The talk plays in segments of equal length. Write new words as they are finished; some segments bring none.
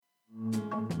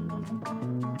Hi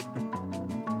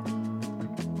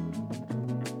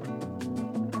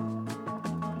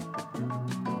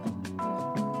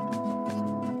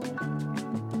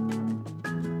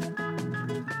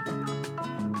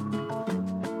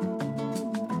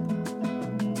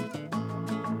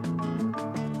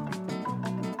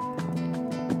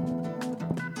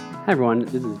everyone,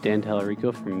 this is Dan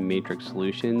Tallarico from Matrix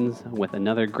Solutions with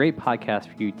another great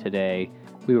podcast for you today.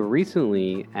 We were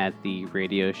recently at the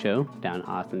radio show down in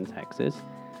Austin, Texas.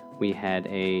 We had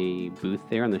a booth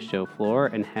there on the show floor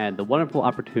and had the wonderful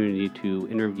opportunity to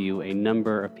interview a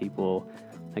number of people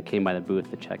that came by the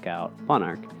booth to check out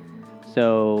Monarch.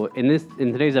 So in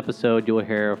today's episode, you'll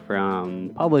hear from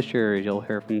publishers, you'll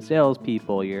hear from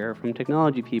salespeople, you'll hear from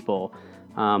technology people.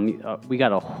 We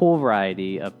got a whole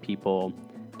variety of people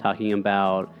talking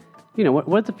about, what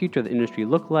does the future of the industry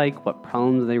look like? What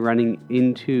problems are they running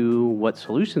into? What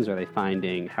solutions are they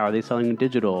finding? How are they selling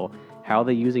digital? How are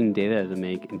they using data to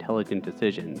make intelligent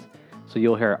decisions? So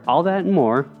you'll hear all that and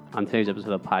more on today's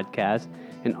episode of the podcast.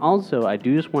 And also, I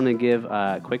do just want to give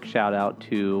a quick shout out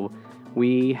to,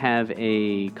 we have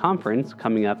a conference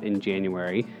coming up in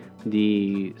January,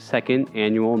 the second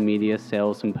annual Media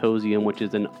Sales Symposium, which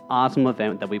is an awesome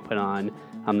event that we put on.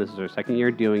 This is our second year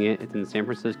doing it. It's in San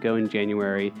Francisco in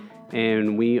January,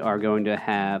 and we are going to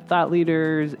have thought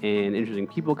leaders and interesting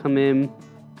people come in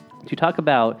to talk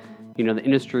about, the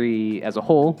industry as a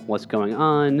whole, what's going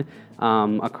on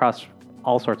across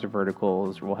all sorts of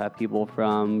verticals. We'll have people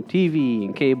from TV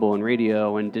and cable and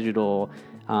radio and digital,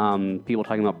 people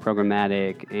talking about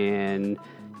programmatic and,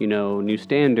 new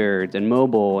standards and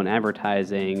mobile and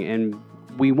advertising. And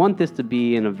we want this to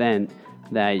be an event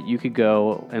that you could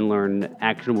go and learn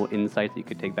actionable insights that you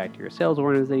could take back to your sales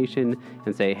organization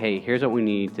and say, hey, here's what we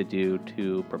need to do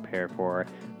to prepare for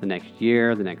the next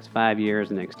year, the next 5 years,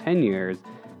 the next 10 years,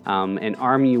 and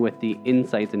arm you with the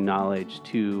insights and knowledge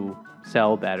to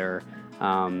sell better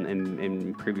and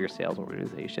improve your sales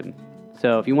organization.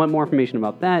 So if you want more information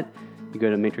about that, you go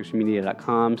to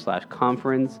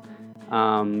matrixmedia.com/conference.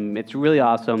 It's really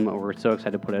awesome. We're so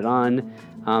excited to put it on.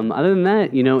 Other than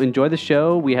that, enjoy the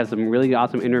show. We have some really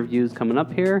awesome interviews coming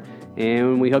up here,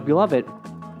 and we hope you love it.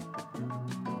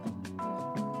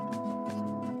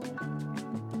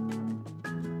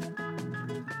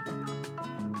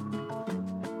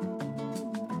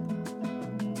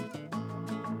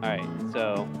 All right,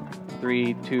 so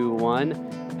 3, 2, 1.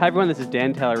 Hi everyone, this is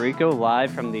Dan Tallarico,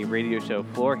 live from the radio show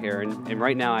floor here, and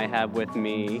right now I have with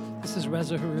me... This is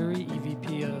Reza Hariri,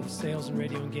 EVP of Sales and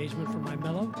Radio Engagement for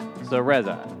MyMello. So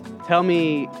Reza, tell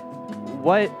me,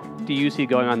 what do you see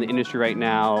going on in the industry right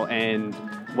now, and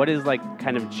what is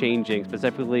kind of changing,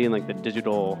 specifically in the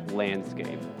digital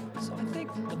landscape? So I think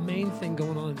the main thing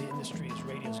going on in the industry is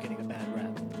radio's getting a bad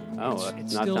rap.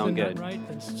 It's not sound good. Right?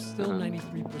 It's still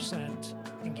 93%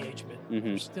 engagement.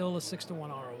 Mm-hmm. Still a 6-to-1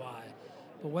 ROI.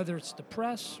 But whether it's the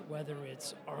press, whether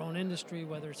it's our own industry,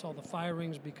 whether it's all the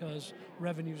firings because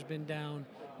revenue's been down,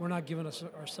 we're not giving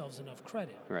ourselves enough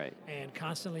credit. Right. And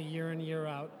constantly, year in, year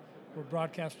out, we're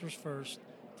broadcasters first.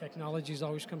 Technology's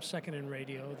always come second in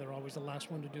radio. They're always the last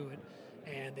one to do it.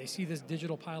 And they see this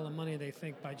digital pile of money, they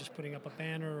think by just putting up a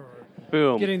banner or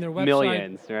boom, getting their website,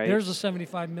 millions, right? There's the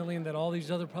 $75 million that all these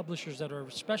other publishers that are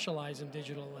specialized in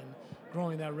digital and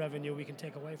growing that revenue we can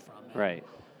take away from. Right.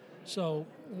 So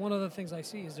one of the things I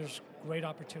see is there's great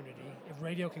opportunity. If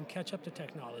radio can catch up to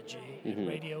technology, mm-hmm. if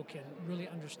radio can really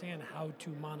understand how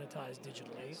to monetize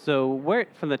digitally. So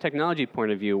from the technology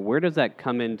point of view, where does that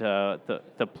come into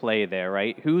the play there,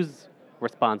 right? Who's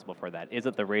responsible for that? Is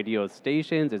it the radio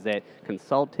stations? Is it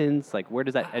consultants? Where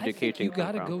does that education come from?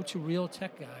 I think you got to go to real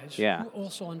tech guys who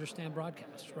also understand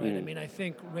broadcast, right? I mean, I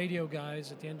think radio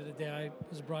guys, at the end of the day, I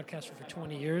was a broadcaster for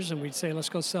 20 years, and we'd say, let's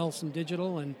go sell some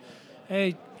digital, and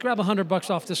hey, grab $100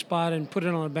 off this spot and put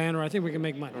it on a banner. I think we can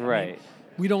make money. Right. I mean,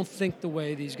 we don't think the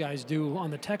way these guys do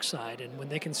on the tech side. And when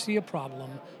they can see a problem,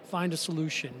 find a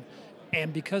solution,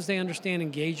 and because they understand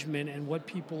engagement and what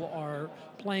people are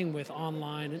playing with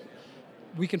online,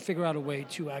 we can figure out a way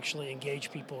to actually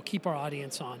engage people, keep our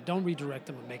audience on, don't redirect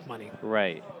them and make money.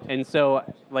 Right. And so,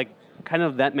 kind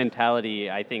of that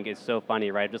mentality, I think, is so funny,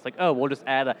 right? Just we'll just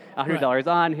add $100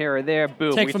 on here or there,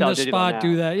 boom, Take we from sell this digital spot, now.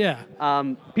 do that, yeah.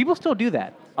 People still do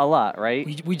that a lot, right?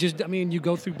 You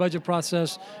go through budget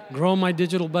process, grow my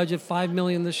digital budget, $5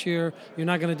 million this year. You're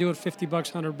not going to do it $50,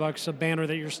 $100, a banner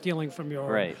that you're stealing from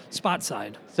your spot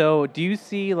side. So do you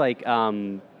see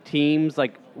teams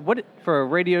what for a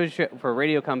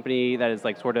radio company that is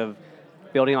sort of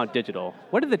building out digital,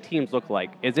 what do the teams look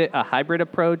like? Is it a hybrid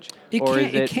approach, or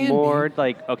is it can more be.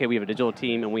 like, okay, we have a digital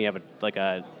team and we have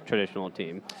a traditional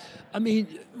team? I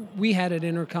mean, we had at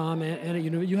Intercom, and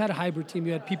you had a hybrid team.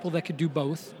 You had people that could do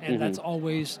both, and that's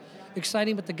always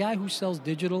exciting. But the guy who sells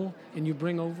digital and you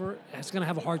bring over is going to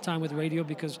have a hard time with radio,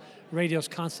 because radio's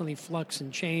constantly flux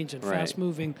and change and fast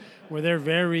moving, where they're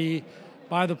very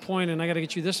by the point, and I got to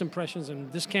get you this impressions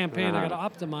and this campaign I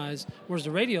got to optimize. Whereas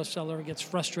the radio seller gets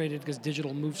frustrated because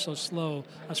digital moves so slow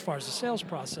as far as the sales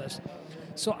process.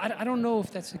 So I don't know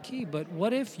if that's the key, but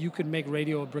what if you could make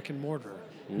radio a brick and mortar?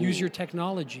 Use your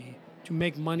technology to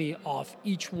make money off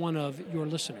each one of your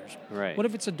listeners. Right. What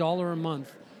if it's $1 a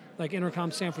month? Like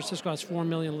Intercom San Francisco has 4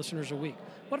 million listeners a week.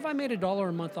 What if I made $1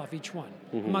 a month off each one?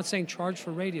 I'm not saying charge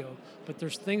for radio, but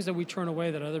there's things that we turn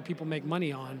away that other people make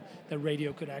money on that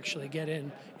radio could actually get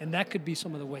in, and that could be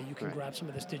some of the way you can grab some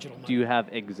of this digital money. Do you have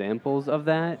examples of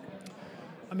that?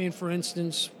 I mean, for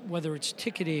instance, whether it's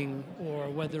ticketing or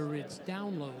whether it's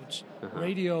downloads,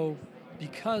 radio,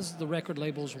 because the record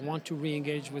labels want to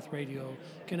re-engage with radio,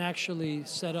 can actually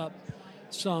set up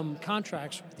some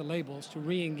contracts with the labels to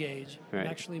re-engage and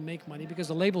actually make money, because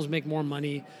the labels make more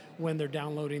money when they're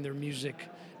downloading their music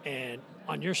and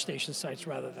on your station sites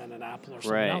rather than an Apple or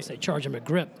something else. They charge them a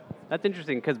grip. That's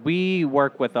interesting, because we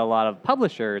work with a lot of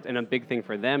publishers, and a big thing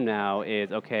for them now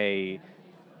is, okay,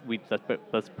 let's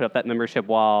put up that membership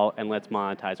wall and let's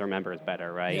monetize our members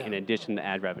better, right? Yeah. In addition to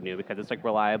ad revenue, because it's like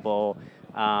reliable,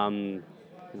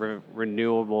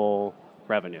 renewable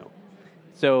revenue.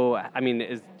 So, I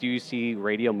mean, do you see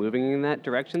radio moving in that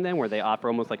direction then, where they offer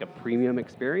almost like a premium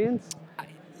experience?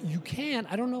 You can.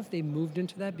 I don't know if they moved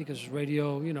into that, because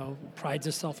radio, prides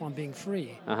itself on being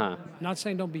free. Not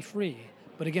saying don't be free,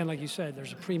 but again, like you said,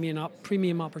 there's a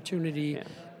premium opportunity,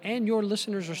 and your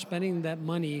listeners are spending that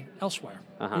money elsewhere.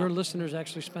 Your listeners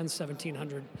actually spend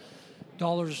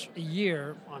 $1,700 a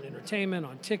year on entertainment,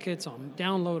 on tickets, on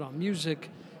download, on music,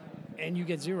 and you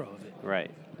get zero of it.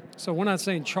 Right. So we're not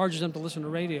saying charge them to listen to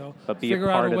radio, but figure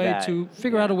out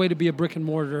a way to be a brick and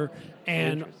mortar,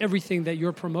 and everything that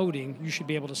you're promoting, you should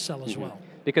be able to sell as well.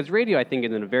 Because radio, I think,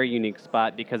 is in a very unique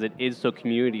spot because it is so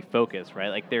community focused, right?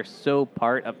 Like, they're so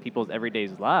part of people's everyday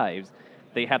lives.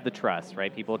 They have the trust,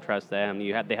 right? People trust them.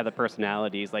 They have the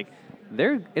personalities. Like,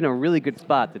 they're in a really good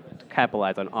spot to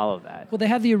capitalize on all of that. Well, they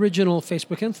have the original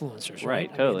Facebook influencers, right?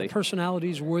 Totally. I mean, the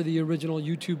personalities were the original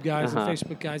YouTube guys and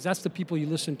Facebook guys. That's the people you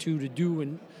listen to do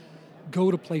and go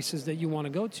to places that you want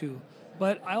to go to.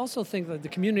 But I also think that the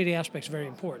community aspect is very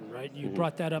important, right? You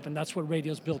brought that up, and that's what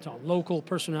radio's built on: local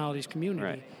personalities, community.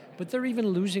 Right. But they're even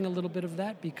losing a little bit of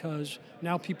that, because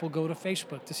now people go to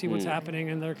Facebook to see what's happening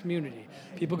in their community.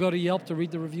 People go to Yelp to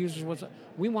read the reviews.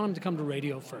 We want them to come to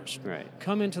radio first. Right.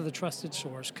 Come into the trusted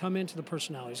source. Come into the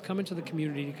personalities. Come into the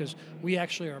community, because we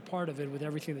actually are a part of it with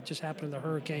everything that just happened in the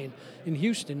hurricane in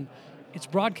Houston. It's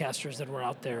broadcasters that were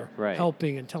out there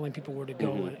helping and telling people where to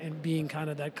go and being kind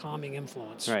of that calming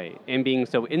influence. Right, and being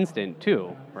so instant,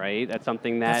 too, right? That's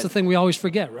something that's the thing we always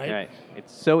forget, right? Right.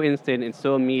 It's so instant, it's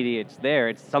so immediate, it's there.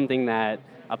 It's something that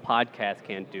a podcast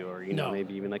can't do, or,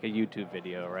 maybe even like a YouTube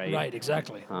video, right? Right,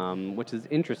 exactly. Which is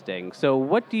interesting. So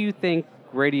what do you think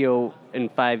radio in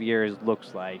 5 years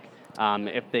looks like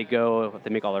if they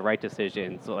make all the right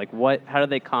decisions? So, like, how do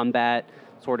they combat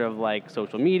sort of like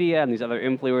social media and these other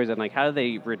influencers, and like how do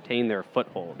they retain their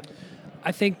foothold?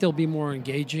 I think they'll be more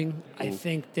engaging. I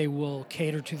think they will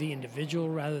cater to the individual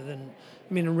rather than,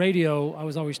 in radio, I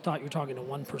was always taught you're talking to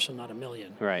one person, not a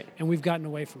million. Right. And we've gotten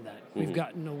away from that. We've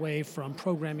gotten away from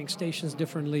programming stations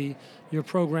differently. You're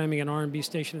programming an R&B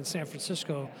station in San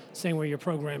Francisco, same way you're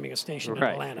programming a station in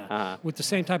Atlanta, with the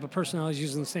same type of personalities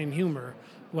using the same humor.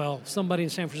 Well, somebody in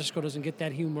San Francisco doesn't get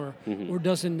that humor or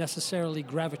doesn't necessarily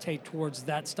gravitate towards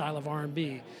that style of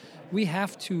R&B. We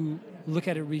have to look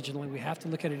at it regionally. We have to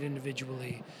look at it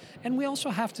individually. And we also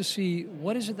have to see,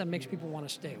 what is it that makes people want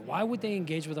to stay? Why would they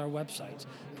engage with our websites?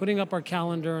 Putting up our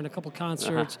calendar and a couple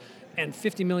concerts and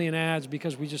 50 million ads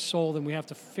because we just sold, and we have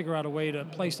to figure out a way to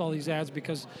place all these ads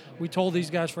because we told these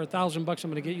guys for $1,000 I'm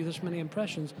going to get you this many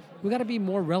impressions. We got to be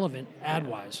more relevant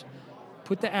ad-wise.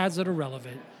 Put the ads that are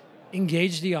relevant.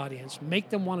 Engage the audience, make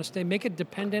them want to stay, make it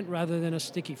dependent rather than a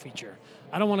sticky feature.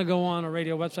 I don't want to go on a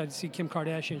radio website to see Kim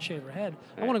Kardashian shave her head.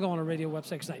 I want to go on a radio website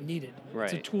because I need it.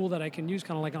 It's a tool that I can use,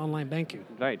 kind of like online banking.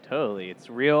 Right, totally. It's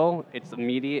real, it's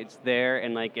immediate, it's there,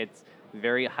 and like it's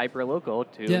very hyper-local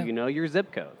to, your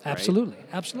zip codes. Absolutely,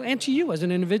 absolutely. And to you as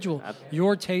an individual,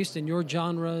 your taste and your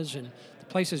genres and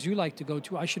places you like to go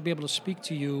to, I should be able to speak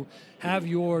to you, have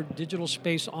your digital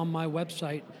space on my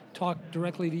website talk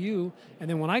directly to you, and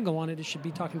then when I go on it, it should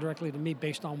be talking directly to me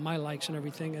based on my likes and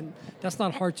everything, and that's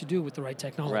not hard to do with the right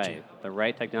technology. Right, the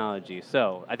right technology.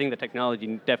 So I think the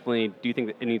technology definitely, do you think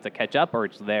that it needs to catch up, or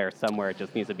it's there somewhere, it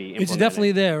just needs to be implemented? It's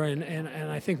definitely there,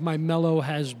 and I think my Mello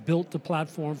has built the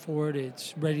platform for it.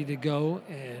 It's ready to go,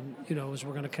 and as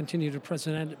we're going to continue to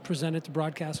present it to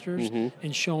broadcasters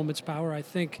and show them its power, I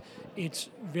think it's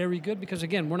very good because,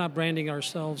 again, we're not branding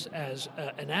ourselves as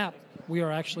an app. We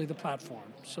are actually the platform.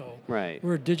 So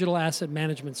we're a digital asset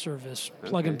management service,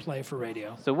 plug and play for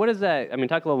radio. So what does that,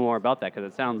 talk a little more about that,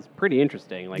 because it sounds pretty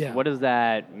interesting. What does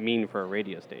that mean for a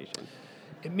radio station?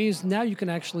 It means now you can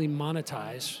actually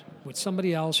monetize with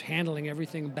somebody else handling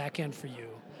everything back end for you.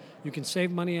 You can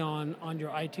save money on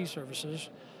your IT services,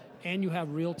 and you have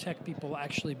real tech people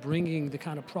actually bringing the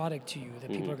kind of product to you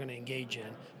that people are going to engage in,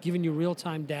 giving you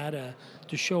real-time data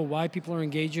to show why people are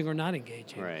engaging or not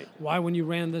engaging. Right. Why, when you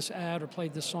ran this ad or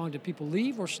played this song, did people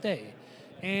leave or stay?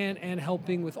 And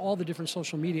helping with all the different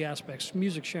social media aspects,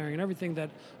 music sharing, and everything that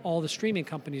all the streaming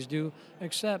companies do,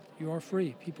 except you're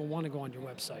free. People want to go on your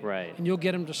website. Right. And you'll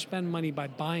get them to spend money by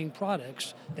buying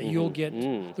products that you'll get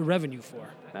the revenue for.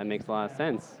 That makes a lot of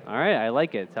sense. All right, I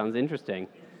like it. Sounds interesting.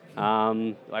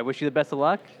 I wish you the best of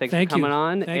luck. Thanks for coming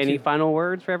on. Any final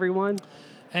words for everyone?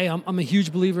 Hey, I'm a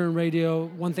huge believer in radio.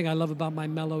 One thing I love about my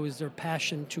Mello is their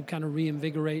passion to kind of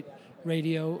reinvigorate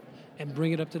radio and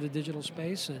bring it up to the digital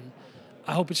space. And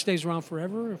I hope it stays around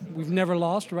forever. We've never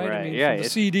lost, right? Right. From the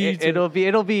CD it'll be here.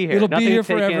 It'll be here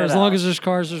forever as long long as there's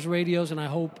cars, there's radios, and I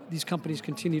hope these companies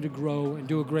continue to grow and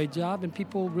do a great job, and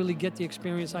people really get the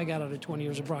experience I got out of 20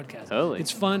 years of broadcasting. Totally.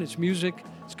 It's fun, it's music,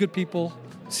 it's good people.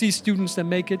 See students that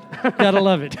make it. Gotta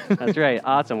love it. That's right.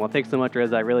 Awesome. Well, thanks so much,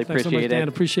 Reza. I really Thanks appreciate so much, Dan. it.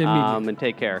 Appreciate meeting you. And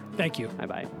take care. Thank you.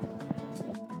 Bye-bye.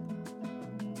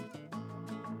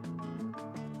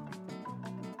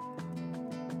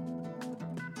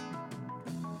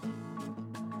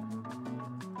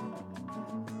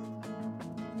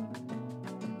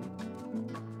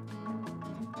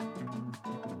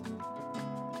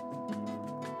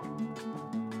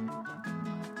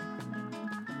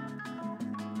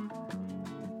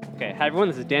 Okay, hi everyone,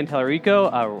 this is Dan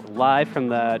Tallarico, live from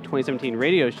the 2017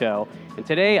 radio show, and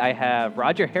today I have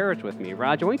Roger Harris with me.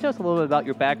 Roger, why don't you tell us a little bit about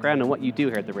your background and what you do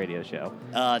here at the radio show?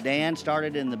 Dan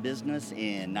started in the business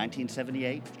in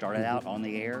 1978, started out on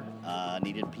the air,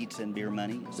 needed pizza and beer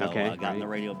money, so I got in the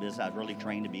radio business. I was really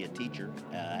trained to be a teacher,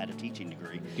 had a teaching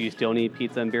degree. Do you still need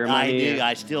pizza and beer money?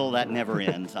 I do, that never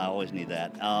ends, I always need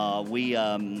that. We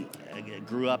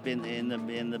grew up in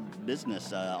the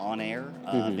business on air,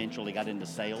 eventually got into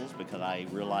sales because I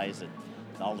realized that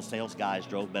all the sales guys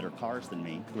drove better cars than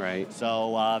me. Right.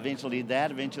 So eventually did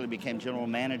that, eventually became general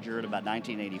manager at about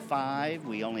 1985.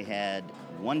 We only had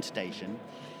one station,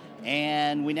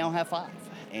 and we now have 5.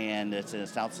 And it's in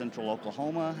South Central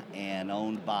Oklahoma and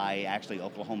owned by actually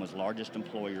Oklahoma's largest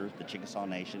employer, the Chickasaw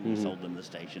Nation. We sold them the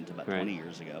station about 20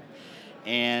 years ago.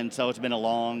 And so it's been a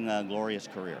long, glorious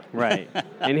career. Right.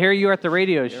 And here you are at the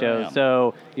radio show.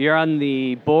 So you're on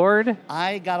the board?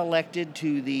 I got elected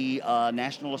to the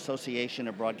National Association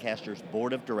of Broadcasters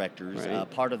Board of Directors. Right.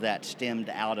 Part of that stemmed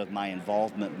out of my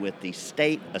involvement with the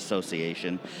state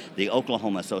association, the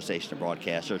Oklahoma Association of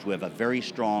Broadcasters. We have a very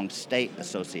strong state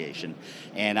association.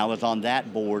 And I was on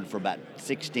that board for about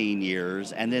 16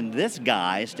 years. And then this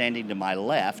guy standing to my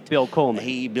left, Bill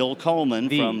Coleman. Bill Coleman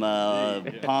from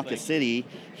Ponca City.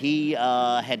 He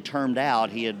had termed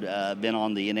out. He had been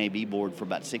on the NAB board for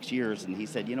about 6 years, and he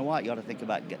said, you know what, you ought to think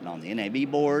about getting on the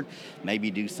NAB board, maybe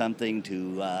do something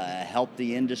to help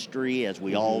the industry, as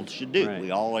we all should do. Right.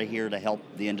 We all are here to help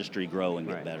the industry grow and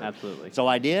get better. Absolutely. So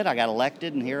I did. I got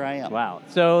elected, and here I am. Wow.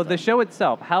 So the show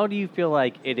itself, how do you feel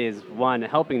like it is, one,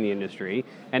 helping the industry,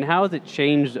 and how has it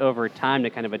changed over time to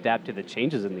kind of adapt to the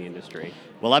changes in the industry?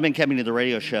 Well, I've been coming to the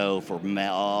radio show for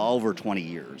over 20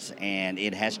 years, and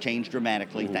it has changed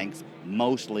dramatically, thanks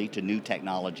mostly to new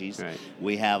technologies. Right.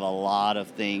 We have a lot of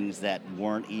things that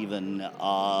weren't even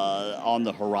on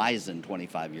the horizon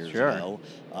 25 years ago.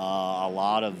 A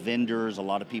lot of vendors, a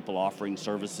lot of people offering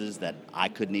services that I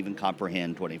couldn't even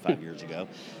comprehend 25 years ago.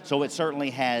 So it certainly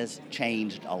has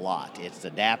changed a lot. It's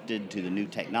adapted to the new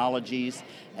technologies,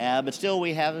 but still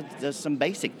we have some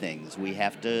basic things we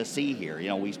have to see here. You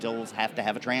know, we still have to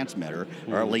have a transmitter,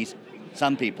 or at least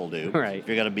some people do, if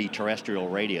you're going to be terrestrial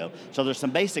radio. So there's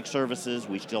some basic services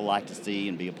we still like to see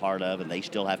and be a part of, and they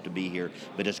still have to be here.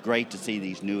 But it's great to see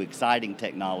these new exciting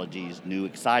technologies, new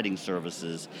exciting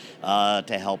services to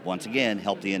help, once again,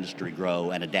 help the industry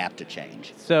grow and adapt to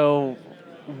change. So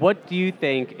what do you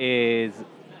think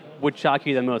would shock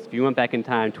you the most if you went back in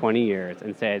time 20 years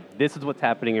and said, this is what's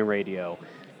happening in radio?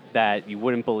 that you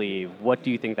wouldn't believe, what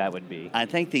do you think that would be? I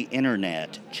think the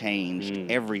internet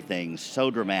changed everything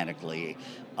so dramatically.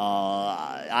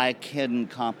 I couldn't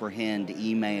comprehend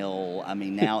email. I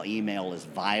mean, now email is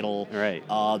vital. Right.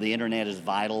 The internet is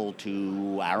vital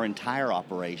to our entire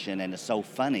operation, and it's so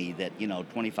funny that,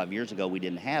 25 years ago we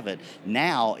didn't have it.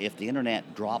 Now, if the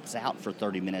internet drops out for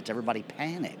 30 minutes, everybody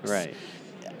panics. Right.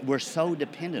 We're so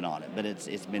dependent on it, but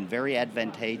it's been very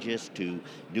advantageous to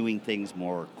doing things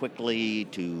more quickly,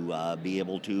 to be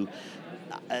able to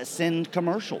send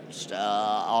commercials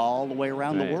all the way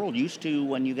around the world. Used to,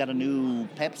 when you got a new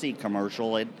Pepsi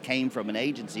commercial, it came from an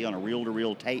agency on a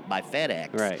reel-to-reel tape by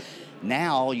FedEx. Right.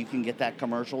 Now you can get that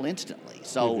commercial instantly.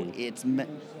 So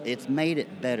it's made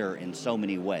it better in so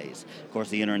many ways. Of course,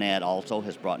 the internet also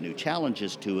has brought new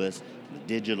challenges to us,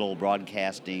 digital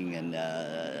broadcasting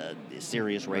and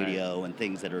Sirius radio and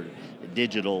things that are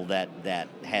digital that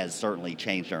has certainly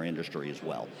changed our industry as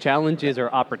well. Challenges or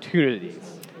opportunities?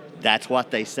 That's what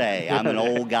they say. I'm an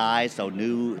old guy, so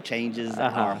new changes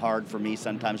are hard for me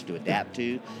sometimes to adapt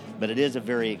to, but it is a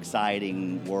very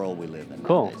exciting world we live in.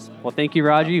 Cool. Nowadays. Well, thank you,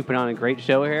 Roger. You put on a great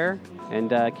show here, and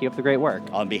keep up the great work.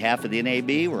 On behalf of the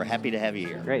NAB, we're happy to have you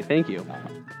here. Great. Thank you.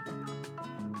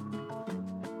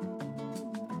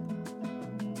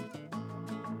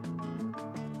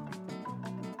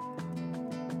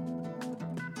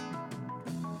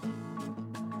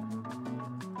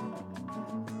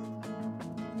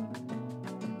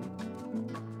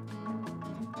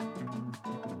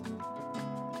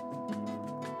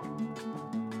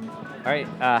 All right,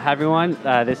 hi everyone.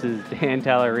 This is Dan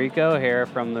Tallarico here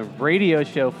from the radio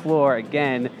show floor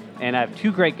again, and I have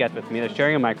two great guests with me. They're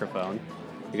sharing a microphone.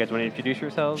 You guys want to introduce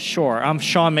yourselves? Sure. I'm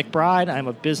Sean McBride. I'm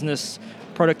a business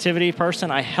productivity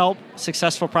person. I help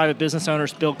successful private business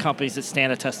owners build companies that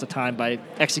stand a test of time by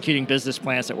executing business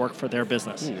plans that work for their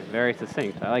business. Very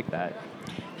succinct. I like that.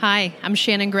 Hi, I'm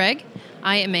Shannon Gregg.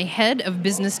 I am a head of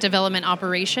business development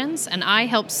operations, and I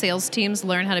help sales teams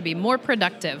learn how to be more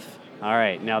productive. All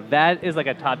right, now that is like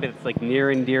a topic that's like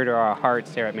near and dear to our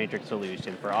hearts here at Matrix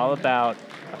Solutions. We're all about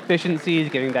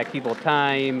efficiencies, giving back people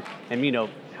time, and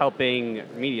helping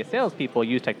media salespeople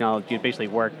use technology to basically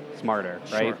work smarter,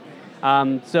 right?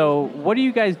 Sure. So what are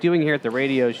you guys doing here at the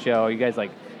radio show? Are you guys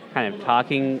like kind of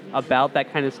talking about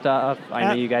that kind of stuff? I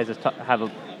know you guys have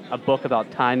a book about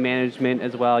time management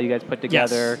as well you guys put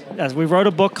together. Yes. As we wrote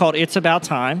a book called It's About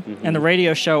Time, and the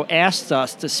radio show asked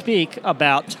us to speak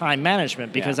about time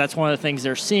management because that's one of the things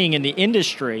they're seeing in the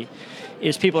industry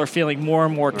is people are feeling more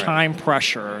and more time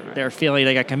pressure. They're feeling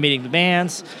they got competing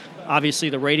demands. Obviously,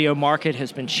 the radio market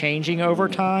has been changing over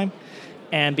time.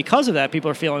 And because of that, people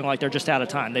are feeling like they're just out of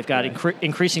time. They've got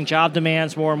increasing job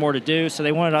demands, more and more to do. So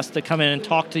they wanted us to come in and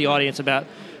talk to the audience about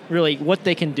really what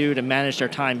they can do to manage their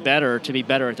time better, to be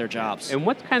better at their jobs. And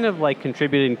what's kind of like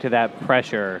contributing to that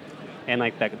pressure and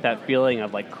like that feeling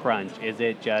of like crunch? Is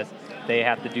it just they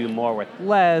have to do more with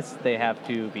less, they have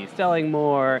to be selling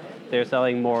more, they're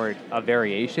selling more a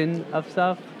variation of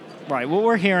stuff? Right. What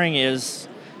we're hearing is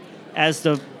as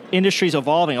the industry's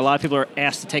evolving, a lot of people are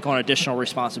asked to take on additional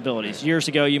responsibilities. Years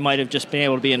ago, you might have just been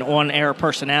able to be an on-air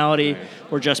personality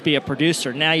or just be a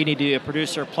producer. Now you need to be a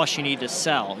producer, plus you need to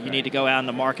sell. You need to go out in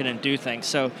the market and do things.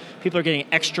 So people are getting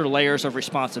extra layers of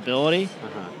responsibility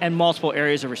and multiple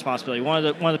areas of responsibility. One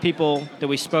of the people that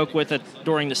we spoke with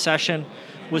during the session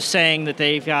was saying that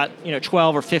they've got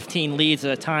 12 or 15 leads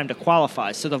at a time to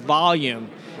qualify. So the volume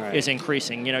is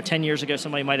increasing. 10 years ago,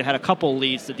 somebody might have had a couple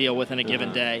leads to deal with in a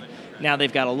given day. Now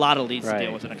they've got a lot of leads to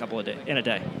deal with in a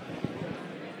day.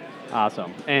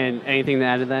 Awesome. And anything to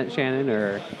add to that, Shannon?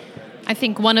 Or I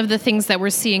think one of the things that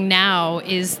we're seeing now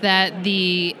is that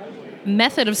the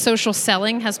method of social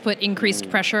selling has put increased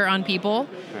pressure on people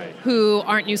who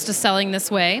aren't used to selling this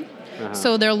way.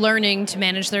 So they're learning to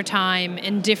manage their time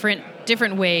in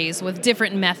different ways with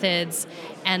different methods,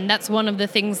 and that's one of the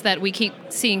things that we keep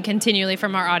seeing continually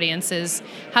from our audiences.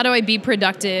 How do I be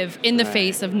productive in the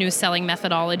face of new selling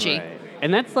methodology? Right.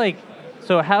 And that's like,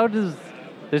 so how does,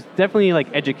 there's definitely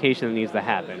like education that needs to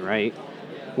happen, right?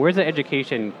 Where's the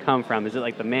education come from? Is it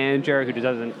like the manager who just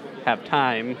doesn't have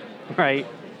time, right,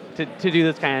 to do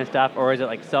this kind of stuff, or is it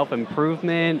like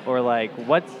self-improvement, or like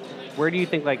where do you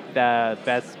think like the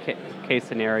best case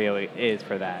scenario is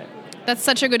for that? That's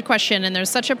such a good question, and there's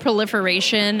such a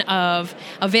proliferation of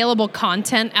available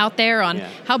content out there on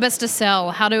how best to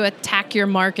sell, how to attack your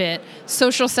market,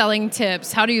 social selling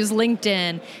tips, how to use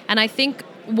LinkedIn. And I think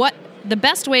the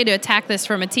best way to attack this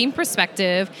from a team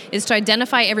perspective is to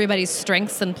identify everybody's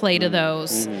strengths and play to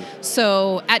those.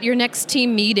 So at your next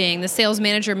team meeting, the sales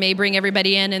manager may bring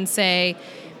everybody in and say,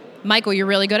 Michael, you're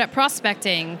really good at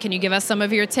prospecting. Can you give us some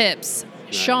of your tips?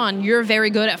 Sean, you're very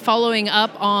good at following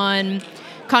up on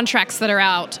contracts that are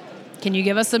out. Can you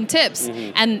give us some tips?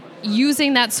 And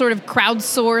using that sort of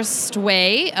crowdsourced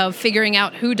way of figuring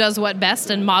out who does what best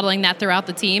and modeling that throughout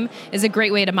the team is a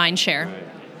great way to mind share.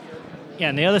 Yeah,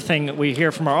 and the other thing that we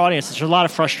hear from our audience is there's a lot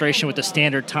of frustration with the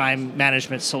standard time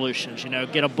management solutions.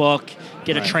 Get a book,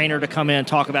 get a trainer to come in and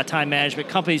talk about time management.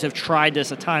 Companies have tried this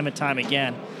time and time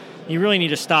again. You really need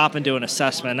to stop and do an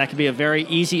assessment. And that can be a very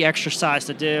easy exercise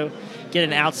to do. Get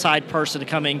an outside person to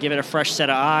come in and give it a fresh set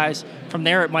of eyes. From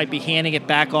there, it might be handing it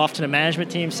back off to the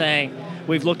management team saying,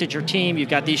 we've looked at your team, you've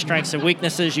got these strengths and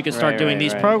weaknesses, you can start doing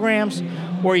these programs,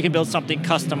 or you can build something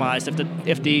customized.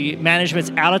 If the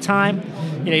management's out of time,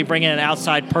 you bring in an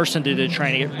outside person to do the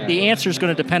training. The answer is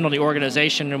going to depend on the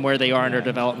organization and where they are in their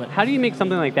development. How do you make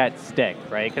something like that stick,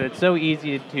 right? Because it's so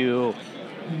easy to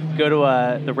go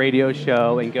to the radio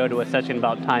show and go to a session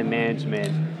about time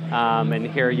management and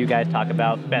hear you guys talk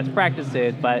about best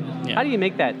practices, but how do you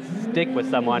make that stick with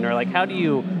someone? Or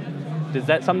does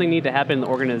that something need to happen in the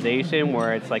organization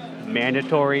where it's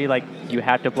mandatory, you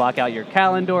have to block out your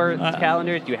calendars,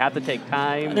 you have to take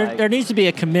time? There needs to be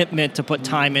a commitment to put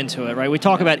time into it, right? We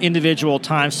talk about individual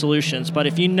time solutions, but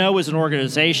if you know as an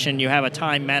organization you have a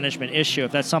time management issue,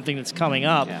 if that's something that's coming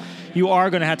up, you are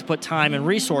going to have to put time and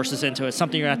resources into it. It's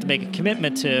something you're going to have to make a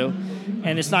commitment to,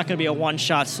 and it's not going to be a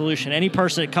one-shot solution. Any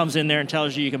person that comes in there and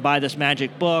tells you can buy this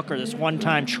magic book or this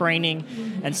one-time training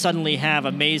and suddenly have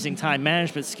amazing time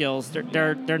management skills,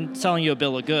 they're selling you a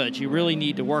bill of goods. You really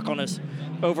need to work on this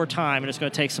over time, and it's going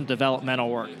to take some developmental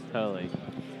work. Totally.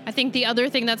 I think the other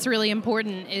thing that's really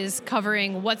important is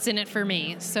covering what's in it for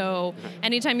me. So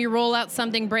anytime you roll out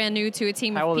something brand new to a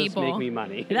team of people. How will this make me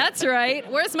money? That's right.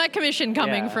 Where's my commission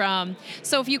coming from?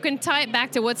 So if you can tie it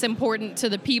back to what's important to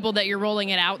the people that you're rolling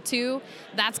it out to,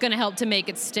 that's going to help to make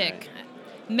it stick.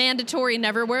 Right. Mandatory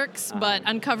never works, but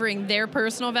uncovering their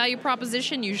personal value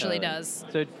proposition usually does.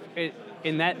 So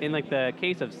in the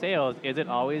case of sales, is it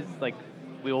always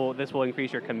this will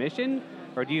increase your commission?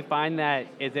 Or do you find that,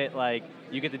 is it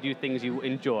you get to do things you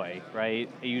enjoy, right?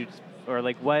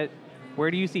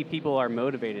 Where do you see people are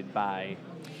motivated by?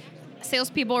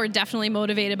 Salespeople are definitely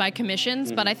motivated by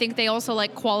commissions, but I think they also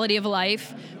like quality of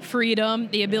life, freedom,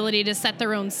 the ability to set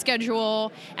their own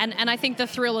schedule, and I think the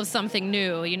thrill of something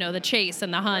new, the chase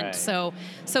and the hunt. Right. So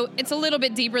it's a little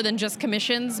bit deeper than just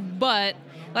commissions, but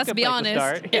let's be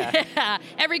honest,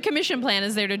 every commission plan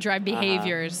is there to drive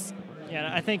behaviors. Yeah,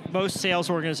 I think most sales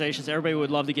organizations, everybody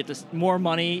would love to get this more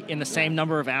money in the same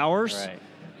number of hours. Right.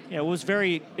 What was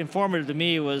very informative to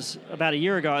me was about a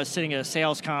year ago, I was sitting at a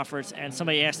sales conference and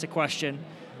somebody asked the question,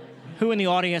 who in the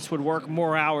audience would work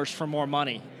more hours for more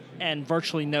money? And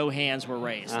virtually no hands were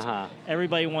raised.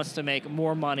 Everybody wants to make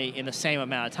more money in the same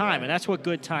amount of time, and that's what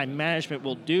good time management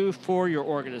will do for your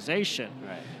organization.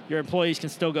 Right. Your employees can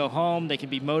still go home, they can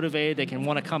be motivated, they can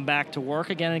want to come back to work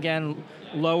again and again,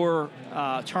 lower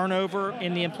turnover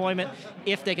in the employment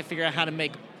if they can figure out how to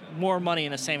make more money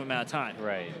in the same amount of time.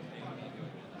 Right.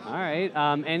 All right.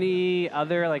 Any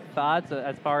other thoughts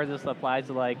as far as this applies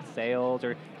to sales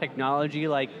or technology?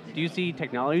 Do you see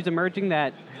technologies emerging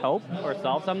that help or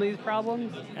solve some of these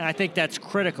problems? And I think that's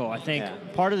critical. I think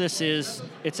part of this is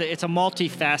it's a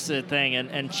multifaceted thing,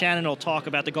 and Shannon will talk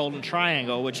about the golden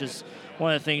triangle, which is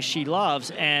one of the things she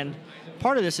loves. And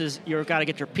part of this is you've got to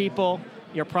get your people,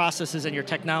 your processes, and your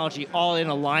technology all in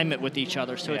alignment with each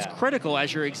other. So it's critical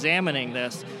as you're examining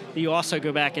this that you also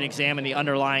go back and examine the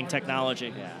underlying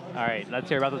technology. Yeah. All right, let's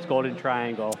hear about this golden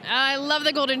triangle. I love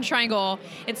the golden triangle.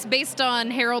 It's based on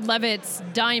Harold Levitt's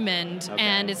Diamond,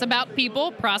 and it's about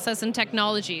people, process, and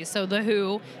technology. So the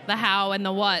who, the how, and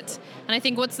the what. And I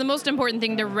think what's the most important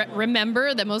thing to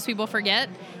remember that most people forget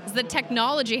is that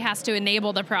technology has to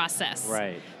enable the process.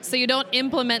 Right. So you don't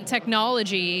implement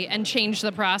technology and change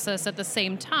the process at the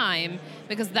same time,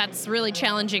 because that's really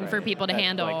challenging for people to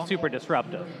handle. Super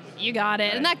disruptive. You got it.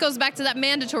 Right. And that goes back to that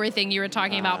mandatory thing you were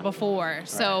talking about before.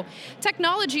 So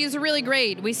technology is really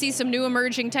great. We see some new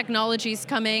emerging technologies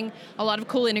coming, a lot of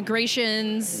cool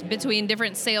integrations between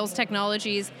different sales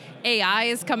technologies. AI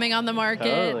is coming on the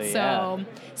market. Totally, so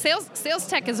sales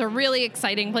tech is a really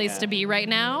exciting place to be right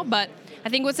now, but I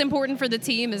think what's important for the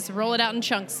team is roll it out in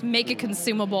chunks, make it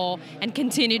consumable, and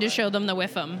continue to show them the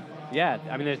WIFM. Yeah,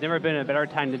 there's never been a better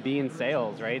time to be in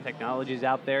sales, right? Technology's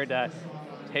out there to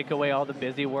take away all the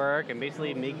busy work and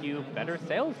basically make you better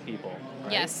salespeople.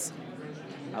 Right? Yes.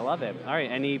 I love it. All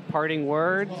right, any parting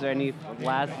words, any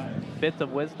last bits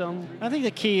of wisdom? I think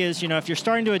the key is, if you're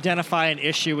starting to identify an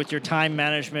issue with your time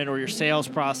management or your sales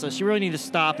process, you really need to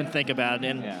stop and think about it.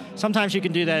 And sometimes you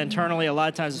can do that internally. A lot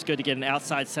of times it's good to get an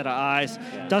outside set of eyes.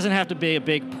 It doesn't have to be a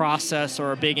big process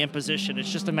or a big imposition.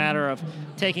 It's just a matter of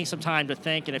taking some time to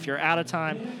think. And if you're out of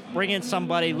time, bring in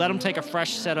somebody, let them take a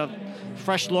fresh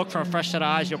look from a fresh set of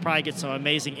eyes. You'll probably get some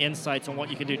amazing insights on what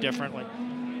you can do differently.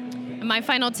 My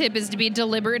final tip is to be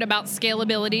deliberate about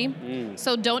scalability.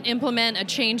 So don't implement a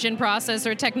change in process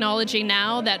or technology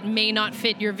now that may not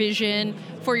fit your vision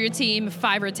for your team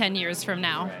 5 or 10 years from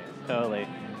now. Right, totally.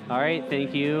 All right,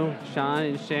 thank you, Sean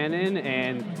and Shannon,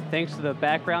 and thanks to the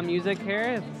background music here.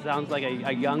 It sounds like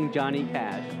a young Johnny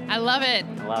Cash. I love it.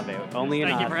 I love it. Only in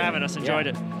Thank you for Austin. having us. Enjoyed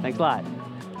it. Thanks a lot.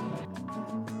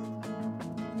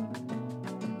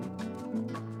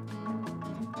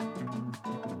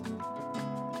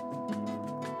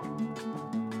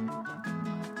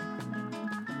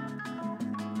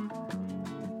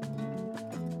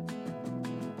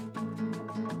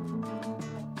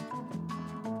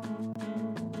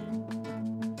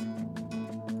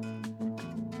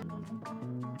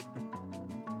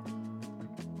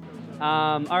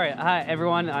 All right, hi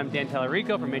everyone. I'm Dan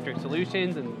Tellerico from Matrix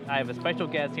Solutions, and I have a special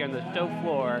guest here on the show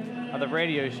floor of the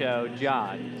radio show,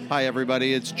 John. Hi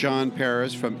everybody, it's John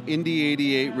Paris from Indie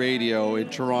 88 Radio in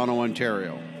Toronto,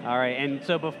 Ontario. All right, and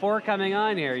so before coming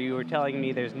on here, you were telling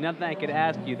me there's nothing I could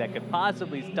ask you that could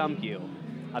possibly stump you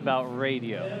about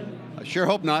radio. I sure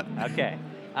hope not. Okay,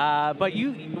 but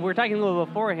we were talking a little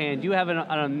beforehand. You have an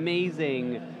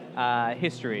amazing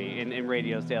history in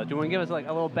radio sales. Do you want to give us like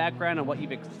a little background on what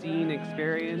you've seen,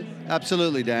 experienced?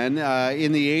 Absolutely, Dan.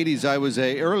 In the 80s,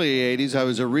 early 80s, I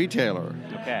was a retailer.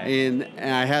 Okay. And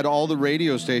I had all the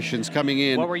radio stations coming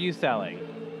in. What were you selling?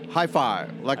 Hi-fi,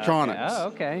 electronics. Okay. Oh,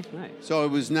 okay, nice. So it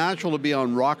was natural to be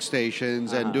on rock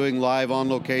stations and doing live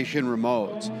on-location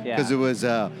remotes because it was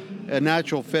a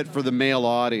natural fit for the male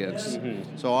audience.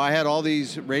 Mm-hmm. So I had all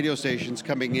these radio stations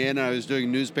coming in. I was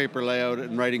doing newspaper layout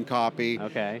and writing copy.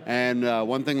 Okay. And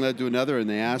one thing led to another, and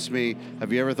they asked me,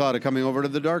 have you ever thought of coming over to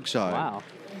the dark side? Wow.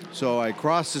 So I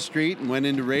crossed the street and went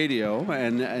into radio,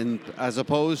 and as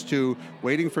opposed to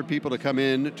waiting for people to come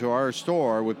in to our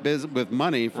store with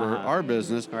money for our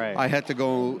business, I had to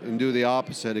go and do the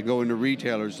opposite and go into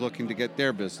retailers looking to get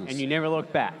their business. And you never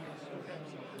looked back?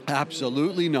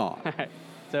 Absolutely not.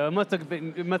 So it must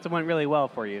have went really well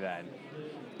for you then.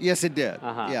 Yes, it did.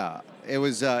 Yeah, it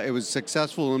was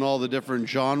successful in all the different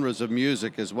genres of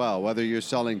music as well. Whether you're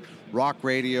selling rock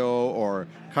radio or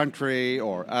country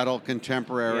or adult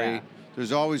contemporary,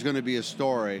 there's always going to be a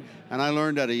story. And I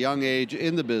learned at a young age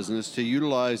in the business to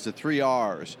utilize the 3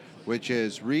 R's, which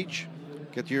is reach,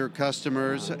 get your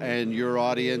customers and your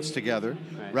audience together,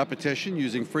 repetition,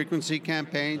 using frequency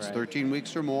campaigns, 13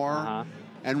 weeks or more.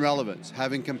 And relevance,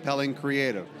 having compelling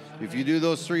creative. If you do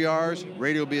those 3 R's,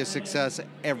 radio will be a success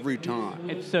every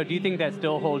time. And so do you think that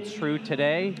still holds true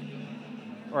today?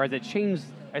 Or has it changed?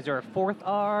 Is there a 4th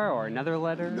R or another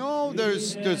letter? No,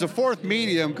 there's a 4th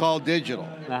medium called digital.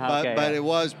 But it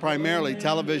was primarily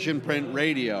television, print,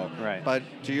 radio. Right. But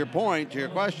to your point, to your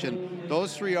question,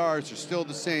 those 3 R's are still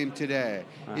the same today.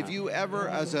 If you ever,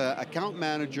 as an account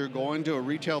manager, go into a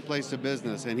retail place of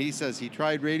business and he says he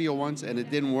tried radio once and it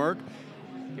didn't work,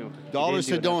 dollars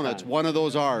to donuts, one of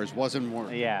those R's wasn't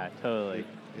working. Yeah, totally.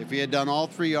 If he had done all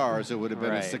 3 R's, it would have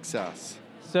been a success.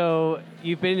 So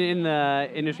you've been in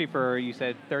the industry for, you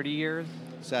said, 30 years?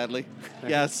 Sadly,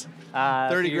 yes.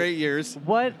 30 great years.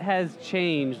 What has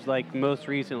changed, like, most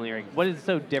recently? Like, what is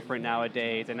so different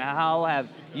nowadays, and how have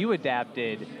you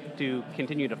adapted to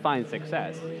continue to find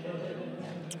success?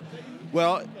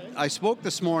 Well, I spoke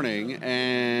this morning,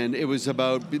 and it was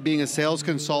about being a sales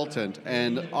consultant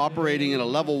and operating in a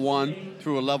level 1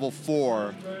 through a level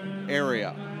 4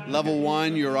 area. Level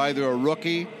 1, you're either a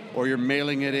rookie or you're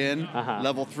mailing it in.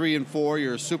 Level 3 and 4,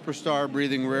 you're a superstar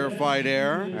breathing rarefied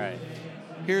air. Right.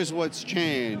 Here's what's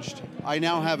changed. I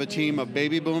now have a team of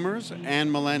baby boomers and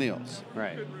millennials.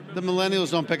 Right. The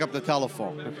millennials don't pick up the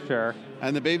telephone. Sure.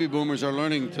 And the baby boomers are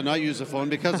learning to not use the phone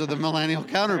because of the millennial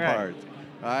counterpart.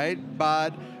 Right?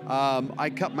 But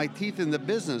I cut my teeth in the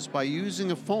business by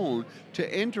using a phone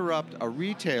to interrupt a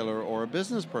retailer or a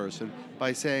business person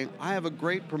by saying, I have a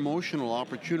great promotional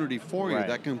opportunity for you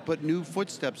that can put new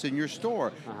footsteps in your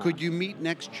store. Could you meet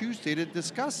next Tuesday to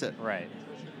discuss it? Right.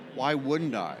 Why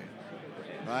wouldn't I?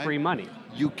 Right? Free money.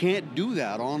 You can't do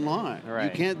that online. Right. You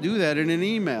can't do that in an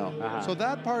email. So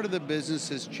that part of the business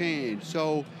has changed.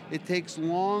 So it takes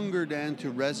longer, Dan,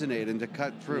 to resonate and to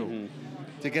cut through.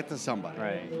 to get to somebody.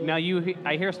 Right. Now,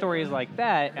 I hear stories like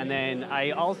that, and then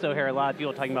I also hear a lot of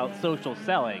people talking about social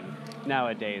selling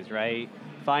nowadays, right?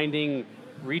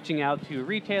 Reaching out to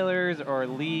retailers or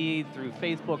leads through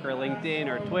Facebook or LinkedIn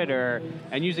or Twitter,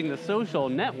 and using the social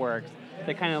networks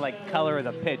to kind of like color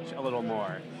the pitch a little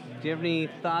more. Do you have any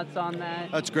thoughts on that?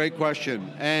 That's a great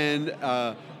question. And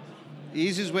the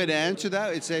easiest way to answer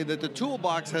that is say that the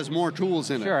toolbox has more tools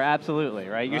in it. Sure, absolutely,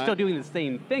 right? You're still doing the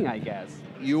same thing, I guess.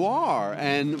 You are.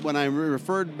 And when I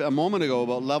referred a moment ago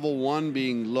about level 1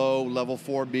 being low, level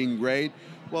 4 being great,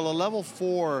 well, a level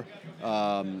 4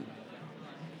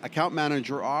 account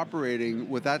manager operating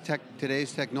with that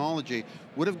today's technology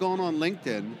would have gone on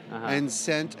LinkedIn and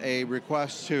sent a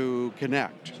request to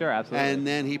connect. Sure, absolutely. And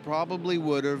then he probably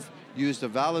would have used a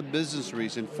valid business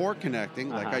reason for connecting,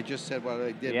 like I just said what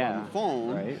I did on the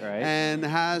phone, and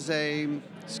has a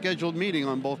scheduled meeting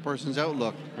on both persons'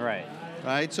 Outlook.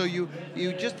 Right? So you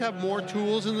just have more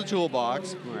tools in the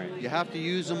toolbox. You have to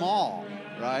use them all.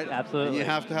 Right? Absolutely. And you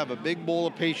have to have a big bowl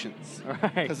of patience.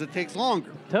 Because it takes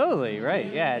longer. Totally,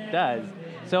 right. Yeah, it does.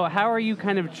 So how are you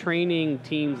kind of training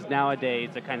teams nowadays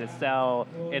to kind of sell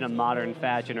in a modern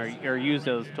fashion or use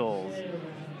those tools?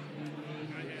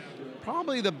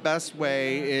 Probably the best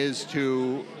way is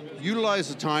to utilize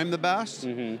the time the best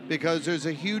because there's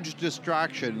a huge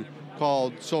distraction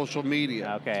called social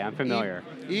media. Okay, I'm familiar.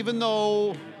 Even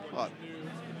though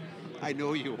I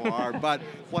know you are, but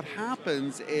what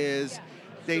happens is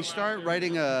they start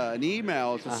writing an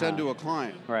email to send to a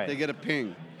client. They get a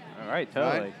ping. All right,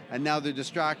 totally. Right? And now they're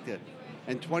distracted.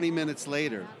 And 20 minutes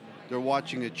later, they're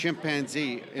watching a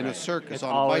chimpanzee in a circus on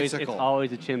a bicycle. It's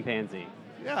always a chimpanzee.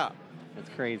 Yeah. That's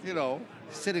crazy. You know,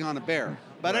 sitting on a bear.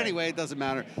 But anyway, it doesn't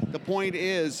matter. The point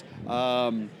is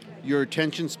your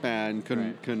attention span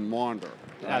can wander.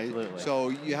 Right? Absolutely. So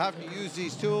you have to use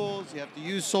these tools. You have to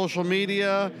use social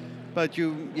media. But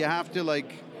you have to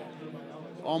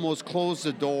almost close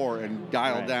the door and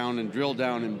dial down and drill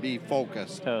down and be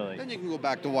focused. Totally. Then you can go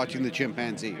back to watching the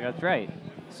chimpanzee. That's right.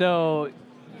 So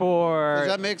does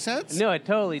that make sense? No, it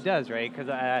totally does, right?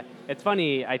 Because it's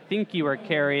funny, I think you were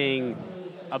carrying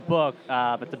a book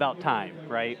that's about time,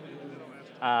 right?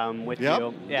 With you.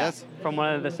 Yeah. Yes. From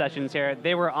one of the sessions here.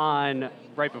 They were on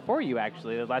right before you,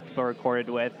 actually, the last people I recorded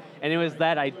with. And it was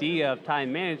that idea of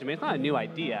time management. It's not a new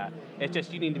idea. It's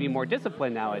just you need to be more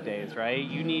disciplined nowadays, right?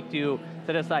 You need to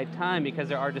set aside time because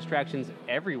there are distractions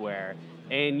everywhere.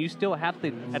 And you still have to,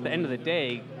 at the end of the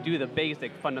day, do the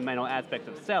basic fundamental aspects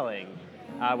of selling,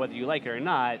 whether you like it or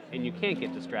not, and you can't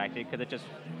get distracted because it just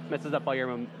messes up all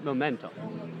your momentum,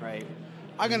 right?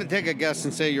 I'm going to take a guess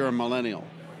and say you're a millennial.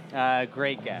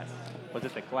 Great guess. Was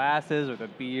it the glasses or the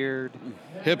beard?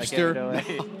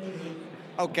 Hipster.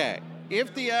 Okay.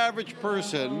 If the average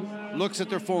person looks at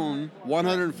their phone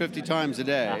 150 times a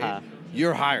day,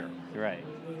 you're higher. Right.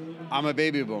 I'm a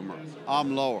baby boomer.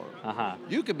 I'm lower.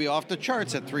 You could be off the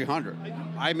charts at 300.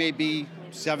 I may be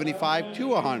 75 to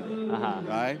 100.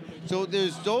 Right? So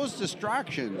there's those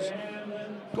distractions.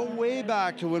 Go way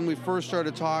back to when we first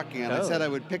started talking, and I said I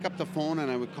would pick up the phone and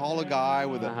I would call a guy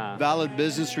with a valid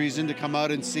business reason to come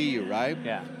out and see you, right?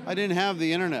 Yeah. I didn't have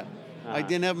the internet. I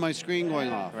didn't have my screen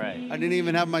going off. Right. I didn't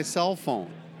even have my cell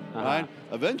phone. Right?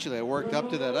 Eventually, I worked up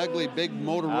to that ugly big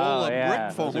Motorola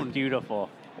brick phone. Those are beautiful.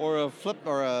 Or a flip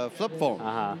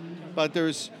phone. But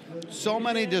there's so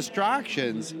many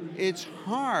distractions. It's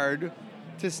hard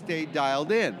to stay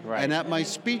dialed in. Right. And at my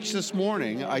speech this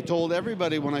morning, I told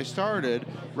everybody when I started,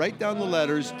 write down the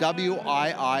letters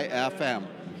WIIFM.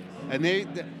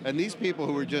 And these people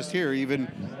who were just here even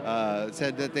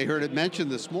said that they heard it mentioned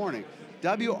this morning.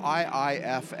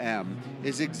 WIIFM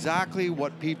is exactly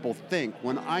what people think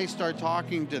when I start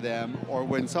talking to them or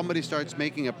when somebody starts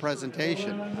making a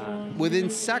presentation.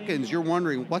 Within seconds, you're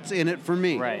wondering, what's in it for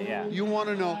me? Right, yeah. You want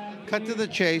to know, cut to the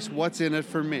chase, what's in it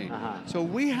for me? So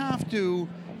we have to,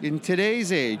 in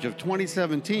today's age of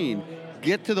 2017,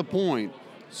 get to the point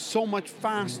so much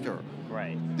faster.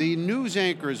 Right. The news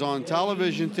anchors on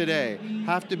television today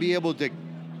have to be able to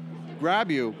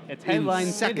grab you It's headline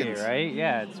in city, seconds. right?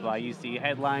 Yeah, it's why you see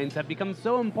headlines have become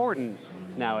so important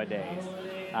nowadays.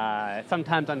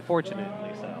 Sometimes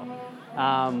unfortunately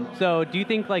so. So do you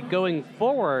think going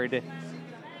forward,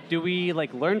 do we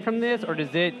learn from this, or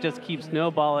does it just keep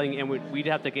snowballing and we'd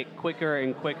have to get quicker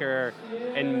and quicker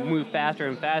and move faster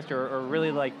and faster, or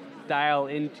really dial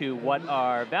into what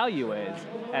our value is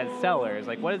as sellers?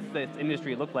 What does this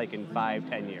industry look like in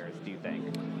 5-10 years, do you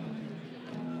think?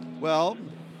 Well,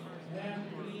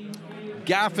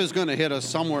 GAF is going to hit us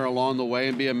somewhere along the way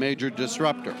and be a major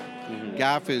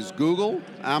GAF is Google,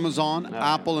 Amazon,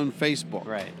 Apple, and Facebook.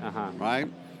 Right. Right?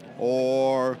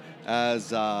 or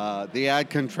as the ad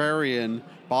contrarian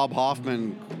Bob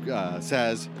Hoffman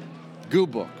says, Goo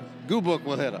Book. Goo Book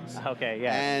will hit us. Okay,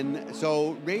 yeah. And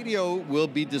so radio will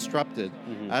be disrupted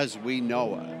as we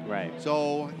know it. Right.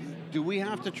 So do we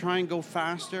have to try and go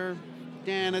faster?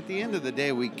 Dan, at the end of the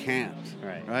day, we can't.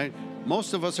 Right?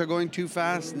 Most of us are going too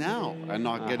fast now and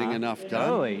not getting enough done.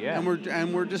 Totally, yeah.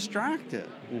 And we're distracted,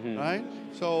 right?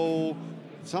 So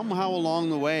somehow along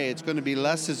the way, it's going to be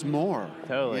less is more.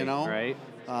 Totally, you know?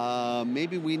 right?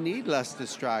 Maybe we need less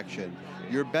distraction.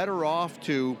 You're better off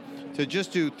to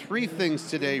just do 3 things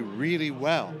today really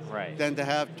well than to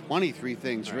have 23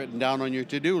 things written down on your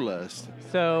to-do list.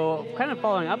 So kind of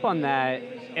following up on that,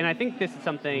 and I think this is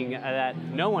something that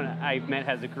no one I've met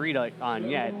has agreed on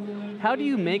yet. How do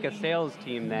you make a sales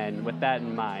team then with that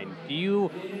in mind? Do you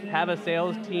have a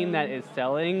sales team that is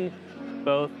selling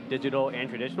both digital and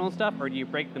traditional stuff, or do you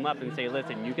break them up and say,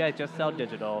 listen, you guys just sell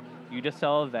digital, you just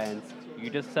sell events, you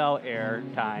just sell air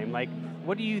time? Like,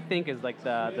 what do you think is like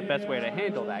the best way to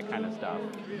handle that kind of stuff?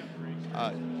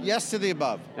 Yes to the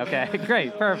above. Okay,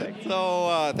 great, perfect.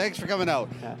 So thanks for coming out.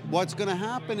 Yeah. What's going to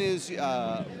happen is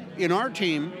in our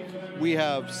team, we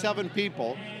have 7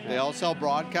 people. They all sell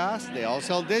broadcast. They all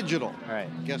sell digital. Right.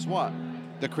 Guess what?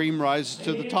 The cream rises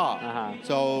to the top.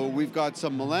 So we've got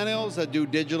some millennials that do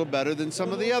digital better than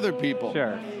some of the other people.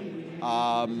 Sure.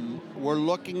 We're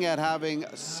looking at having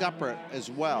separate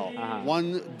as well.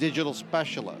 One digital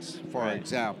specialist, for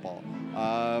example.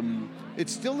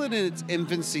 It's still in its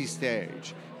infancy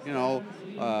stage. You know,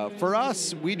 for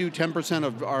us, we do 10%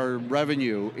 of our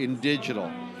revenue in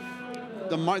digital.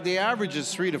 The average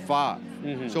is 3 to 5.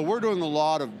 So we're doing a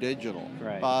lot of digital.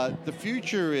 But the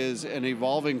future is an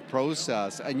evolving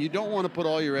process, and you don't want to put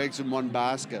all your eggs in one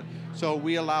basket. So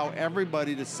we allow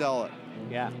everybody to sell it.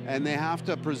 Yeah. And they have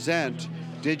to present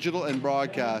digital and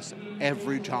broadcast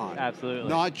every time. Absolutely.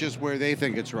 Not just where they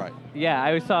think it's right. Yeah,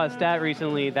 I saw a stat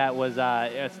recently that was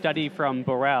a study from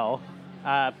Burrell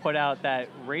put out that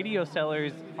radio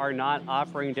sellers are not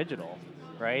offering digital,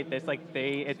 right? It's like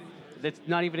it's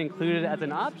not even included as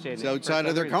an option. It's outside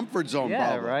of their comfort zone, yeah,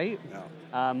 probably. Right?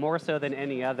 Yeah. More so than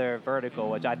any other vertical,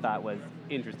 which I thought was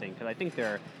interesting, because I think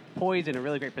they're poised in a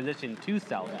really great position to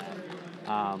sell that.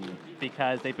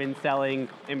 Because they've been selling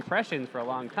impressions for a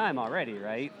long time already,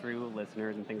 right? Through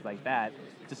listeners and things like that.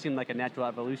 It just seemed like a natural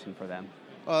evolution for them.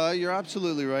 You're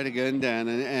absolutely right again, Dan,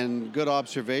 and good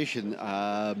observation.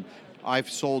 I've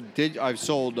sold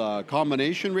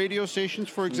combination radio stations,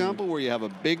 for example, where you have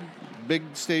a big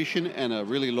station and a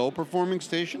really low performing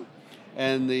station,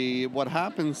 and what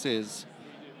happens is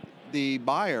the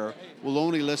buyer will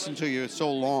only listen to you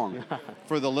so long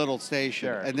for the little station,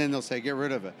 and then they'll say, get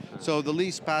rid of it. So the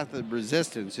least path of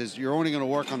resistance is you're only going to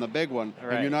work on the big one,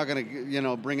 and you're not going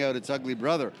to, bring out its ugly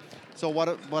brother. So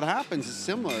what happens is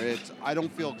similar. It's I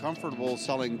don't feel comfortable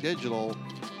selling digital.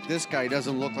 This guy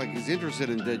doesn't look like he's interested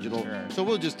in digital, so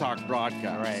we'll just talk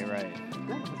broadcast. Right.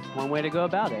 That's one way to go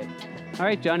about it. All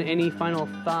right, John, any final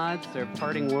thoughts or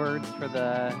parting words for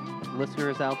the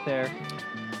listeners out there?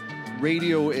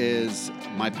 Radio is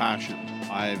my passion.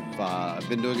 I've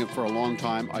been doing it for a long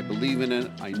time. I believe in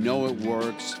it. I know it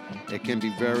works. It can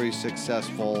be very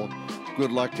successful.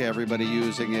 Good luck to everybody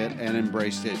using it, and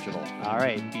embrace digital. All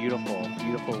right, beautiful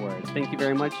words. Thank you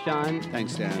very much, John.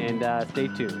 Thanks, Dan. And stay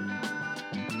tuned.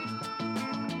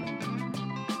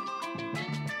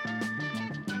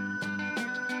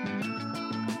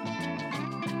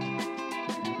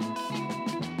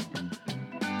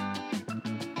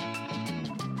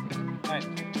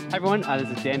 Hi everyone,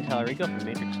 this is Dan Tallarico from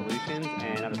Matrix Solutions,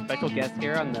 and I have a special guest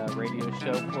here on the radio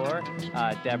show floor,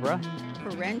 Deborah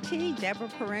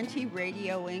Parenti,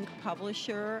 Radio Inc.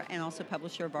 publisher, and also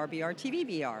publisher of RBR TV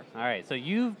BR. All right, so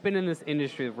you've been in this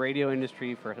industry, the radio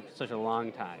industry, for such a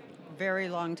long time. Very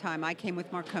long time. I came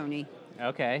with Marconi.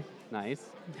 Okay,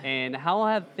 nice. And how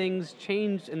have things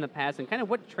changed in the past, and kind of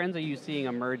what trends are you seeing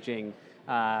emerging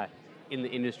in the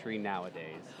industry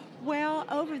nowadays? Well,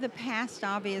 over the past,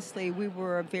 obviously, we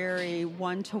were a very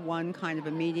one-to-one kind of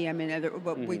a medium, and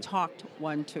we talked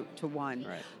one-to-one.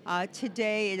 Right.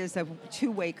 Today, it is a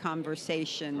two-way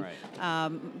conversation,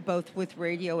 both with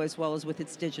radio as well as with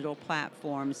its digital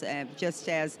platforms. Just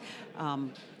as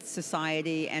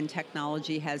society and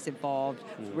technology has evolved,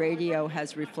 radio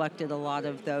has reflected a lot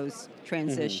of those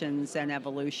transitions and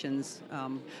evolutions.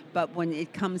 But when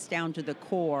it comes down to the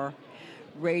core,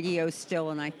 radio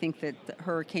still, and I think that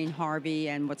Hurricane Harvey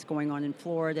and what's going on in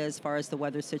Florida as far as the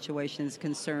weather situation is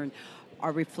concerned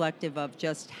are reflective of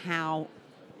just how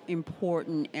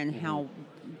important and how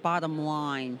bottom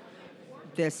line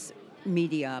this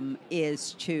medium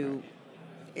is to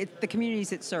the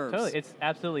communities it serves. Totally. It's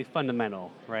absolutely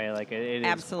fundamental, right? Like it is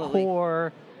Absolutely.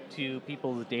 core to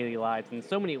people's daily lives in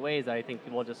so many ways that I think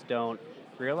people just don't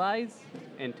realize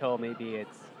until maybe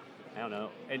it's, I don't know,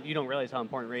 and you don't realize how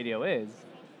important radio is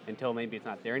until maybe it's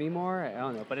not there anymore. I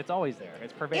don't know, but it's always there.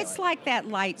 It's prevailing. It's like that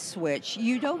light switch.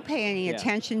 You don't pay any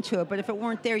attention to it, but if it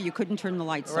weren't there, you couldn't turn the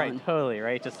lights on. Right, totally,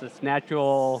 right? Just this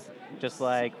natural, just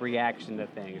like reaction to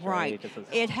things, right?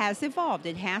 It has evolved.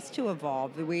 It has to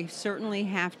evolve. We certainly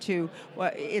have to.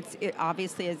 Well,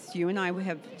 obviously, as you and I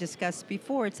have discussed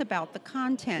before, it's about the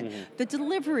content, the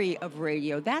delivery of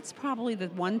radio. That's probably the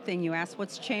one thing you asked.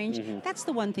 What's changed? That's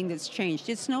the one thing that's changed.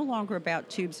 It's no longer about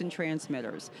tubes and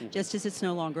transmitters, just as it's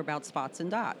no longer about spots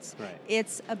and dots. Right.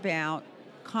 It's about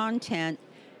content.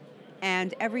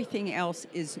 And everything else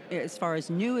is, as far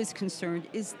as new is concerned,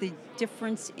 is the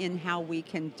difference in how we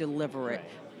can deliver it.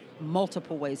 Right.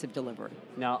 Multiple ways of delivery.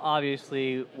 Now,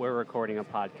 obviously, we're recording a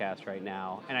podcast right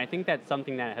now, and I think that's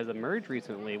something that has emerged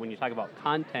recently when you talk about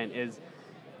content is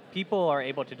people are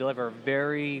able to deliver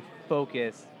very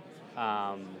focused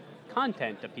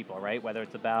content to people, right? Whether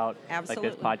it's about, Absolutely.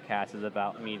 Like this podcast is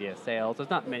about media sales.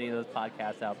 There's not many of those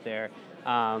podcasts out there,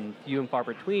 few and far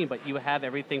between, but you have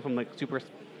everything from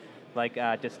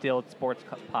distilled sports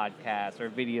podcasts or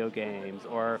video games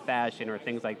or fashion or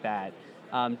things like that.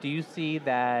 Do you see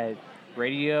that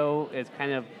radio is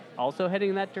kind of also heading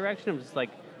in that direction of just like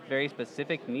very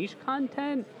specific niche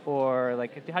content, or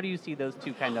like how do you see those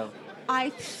two kind of?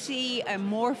 I see a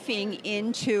morphing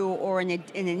into or an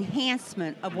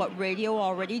enhancement of what radio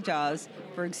already does.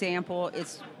 For example,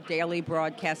 it's daily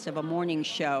broadcast of a morning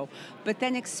show, but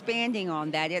then expanding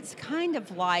on that, it's kind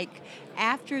of like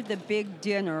after the big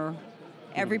dinner,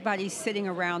 everybody's sitting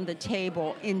around the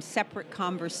table in separate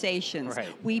conversations. Right.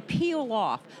 We peel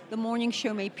off. The morning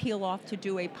show may peel off to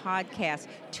do a podcast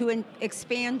to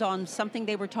expand on something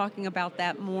they were talking about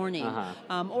that morning,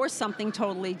 or something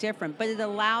totally different. But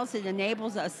it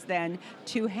enables us then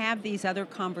to have these other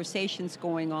conversations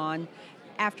going on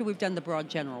after we've done the broad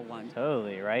general one.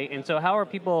 Totally, right? And so how are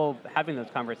people having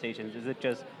those conversations? Is it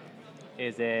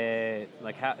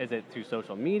through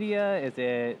social media? Is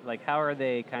it like, how are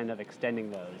they kind of extending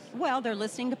those? Well, they're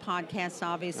listening to podcasts,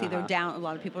 obviously. A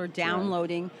lot of people are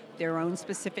downloading their own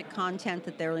specific content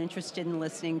that they're interested in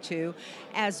listening to,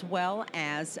 as well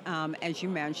as you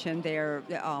mentioned, they're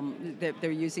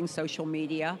using social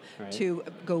media to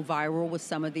go viral with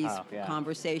some of these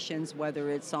conversations, whether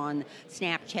it's on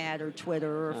Snapchat or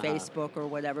Twitter or Facebook or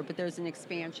whatever. But there's an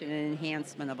expansion and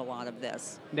enhancement of a lot of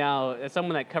this. Now, as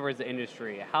someone that covers the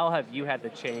industry, how have you had to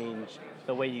change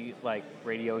the way you like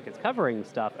Radio Ink is covering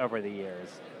stuff over the years?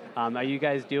 Are you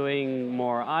guys doing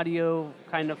more audio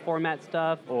kind of format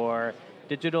stuff or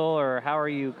digital, or how are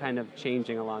you kind of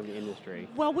changing along the industry?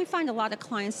 Well, we find a lot of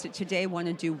clients that today want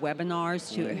to do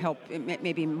webinars to help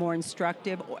maybe more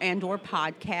instructive and or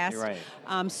podcasts.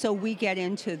 Right. So we get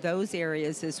into those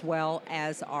areas as well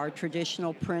as our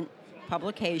traditional print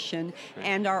publication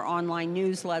and our online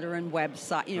newsletter and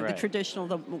website. The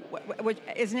traditional.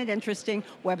 Isn't it interesting?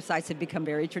 Websites have become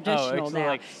very traditional it's now.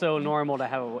 Like so normal to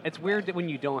have. It's weird when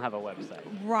you don't have a website.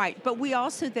 Right, but we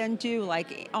also then do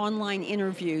like online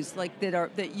interviews, like that are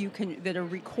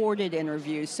recorded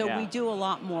interviews. So we do a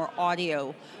lot more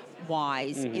audio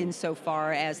wise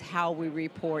insofar as how we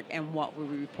report and what we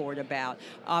report about.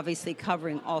 Obviously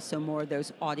covering also more of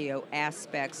those audio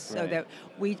aspects so that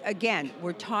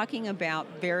we're talking about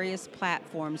various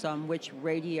platforms on which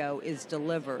radio is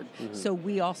delivered. So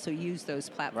we also use those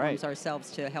platforms ourselves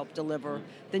to help deliver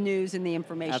the news and the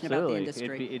information about the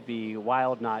industry. It'd be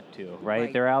wild not to,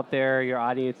 right? They're out there, your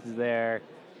audience is there.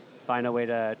 Find a way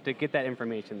to get that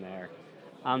information there.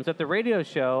 So at the radio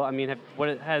show, I mean,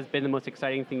 what has been the most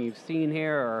exciting thing you've seen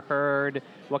here or heard?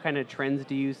 What kind of trends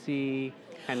do you see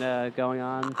kind of going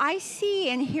on? I see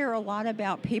and hear a lot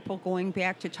about people going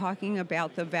back to talking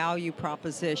about the value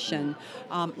proposition.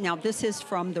 Now, this is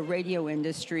from the radio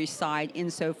industry side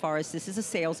insofar as this is a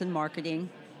sales and marketing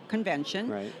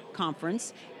convention,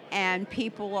 conference, and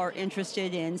people are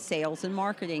interested in sales and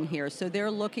marketing here. So they're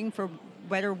looking for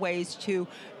better ways to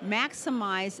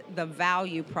maximize the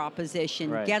value proposition,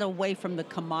 get away from the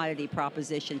commodity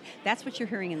proposition. That's what you're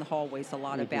hearing in the hallways a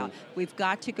lot about. We've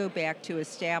got to go back to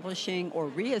establishing or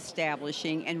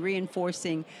reestablishing and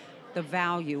reinforcing the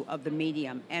value of the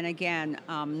medium. And again,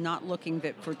 not looking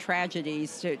for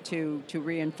tragedies to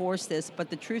reinforce this, but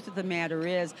the truth of the matter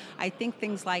is, I think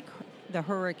things like the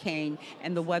hurricane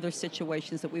and the weather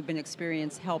situations that we've been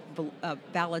experiencing help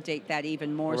validate that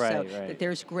even more that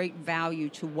there's great value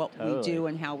to what we do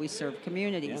and how we serve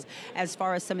communities. As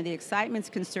far as some of the excitement's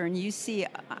concerned, you see,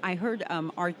 I heard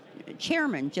our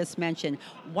chairman just mention,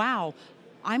 wow,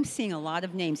 I'm seeing a lot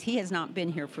of names. He has not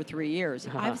been here for 3 years.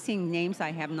 I've seen names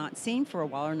I have not seen for a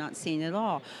while or not seen at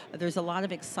all. There's a lot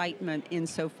of excitement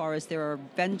insofar as there are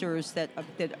vendors that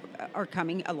are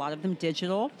coming, a lot of them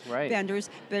digital vendors,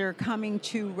 that are coming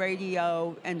to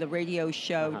radio and the radio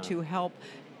show to help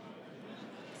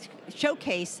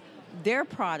showcase their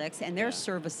products and their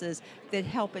services that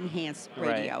help enhance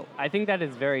radio. Right. I think that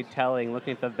is very telling,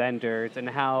 looking at the vendors and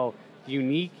how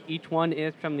unique each one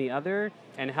is from the other,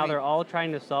 and how they're all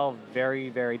trying to solve very,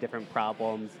 very different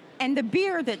problems. And the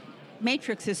beer that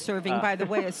Matrix is serving, by the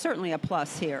way, is certainly a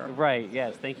plus here. Right,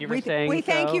 yes. Thank you for saying we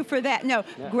so. thank you for that. No,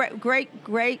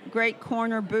 great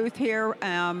corner booth here,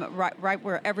 right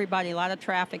where everybody, a lot of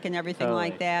traffic and everything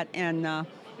like that. And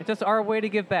it's just our way to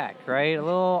give back, right? A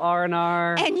little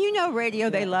R&R. And you know radio,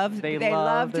 they love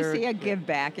to see a give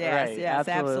back. Yes, right, yes,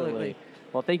 absolutely.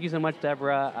 Well, thank you so much,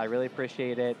 Deborah. I really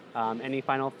appreciate it. Any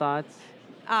final thoughts?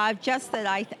 Just that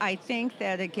I think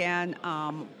that, again,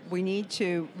 we need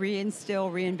to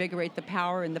reinvigorate the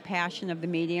power and the passion of the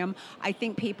medium. I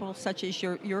think people such as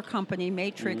your company,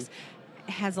 Matrix,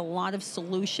 has a lot of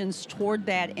solutions toward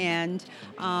that end.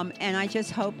 And I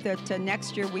just hope that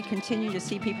next year we continue to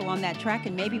see people on that track,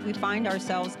 and maybe we find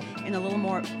ourselves in a little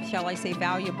more, shall I say,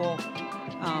 valuable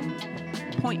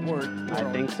point word world.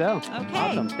 I think so. Okay.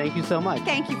 Awesome. Thank you so much.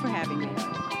 Thank you for having me.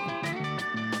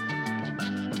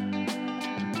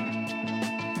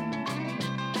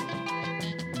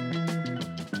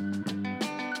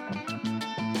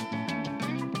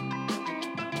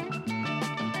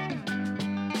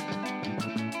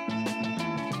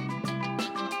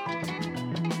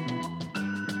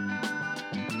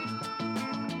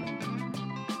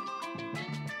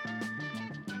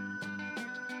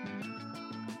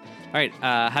 All right,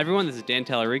 hi everyone, this is Dan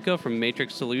Tallarico from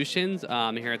Matrix Solutions.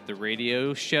 I'm here at the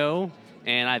radio show,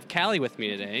 and I have Callie with me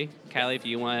today. Callie, if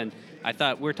you want, I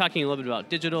thought we were talking a little bit about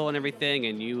digital and everything,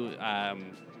 and you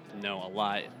know a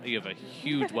lot. You have a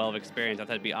huge well of experience. I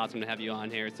thought it'd be awesome to have you on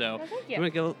here. So, thank you. You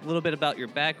want to get a little bit about your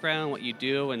background, what you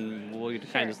do, and we'll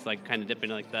kind of dip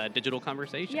into like the digital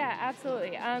conversation. Yeah,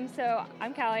 absolutely. So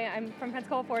I'm Callie. I'm from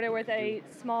Pensacola, Florida, with a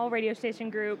small radio station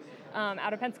group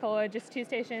out of Pensacola, just 2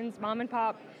 stations, mom and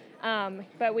pop.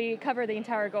 But we cover the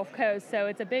entire Gulf Coast, so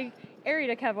it's a big area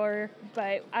to cover.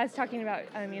 But I was talking about,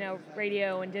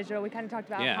 radio and digital. We kind of talked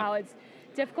about how it's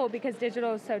difficult because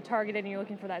digital is so targeted and you're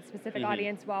looking for that specific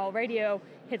audience, while radio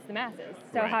hits the masses.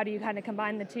 So how do you kind of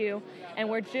combine the two? And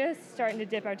we're just starting to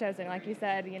dip our toes in, like you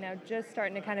said, just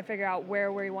starting to kind of figure out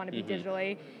where we want to be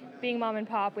digitally. Being mom and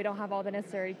pop, we don't have all the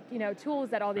necessary,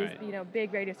 tools that all these,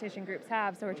 big radio station groups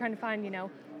have. So we're trying to find,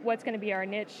 what's going to be our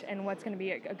niche and what's going to be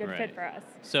a good fit for us.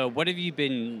 So what have you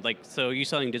been, so are you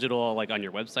selling digital on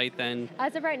your website then?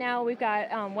 As of right now, we've got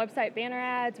website banner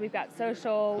ads, we've got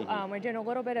social, we're doing a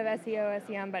little bit of SEO,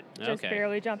 SEM, but just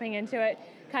barely jumping into it,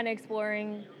 kind of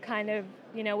exploring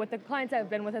with the clients that have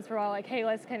been with us for a while, like, hey,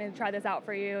 let's kind of try this out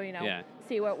for you,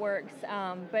 see what works.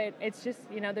 But it's just,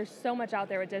 there's so much out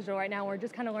there with digital right now. We're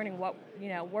just kind of learning what,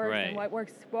 works and what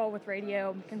works well with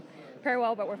radio, can pair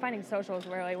well, but we're finding social is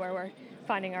really where we're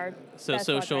finding our So best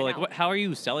social, right now. how are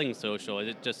you selling social? Is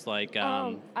it just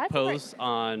posts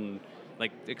on,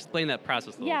 explain that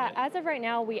process a little bit. Yeah, as of right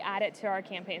now, we add it to our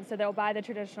campaign. So they'll buy the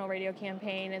traditional radio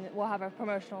campaign, and we'll have a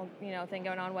promotional, thing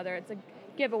going on, whether it's a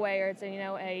giveaway or it's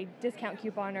a discount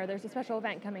coupon or there's a special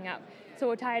event coming up. So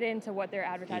we'll tie it into what they're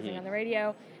advertising on the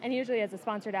radio, and usually as a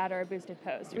sponsored ad or a boosted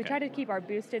post. We try to keep our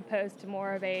boosted post to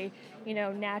more of a,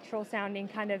 natural sounding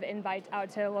kind of invite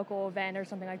out to a local event or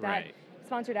something like that.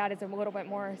 Sponsored ad is a little bit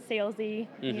more salesy,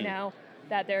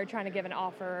 that they're trying to give an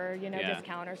offer,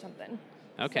 discount or something.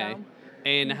 Okay. So,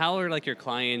 and how are your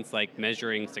clients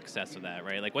measuring success of that,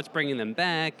 right? What's bringing them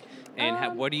back,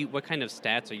 and what kind of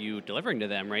stats are you delivering to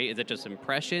them, right? Is it just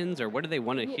impressions, or what do they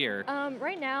want to hear?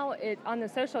 Right now, on the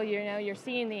social, you're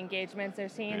seeing the engagements, they're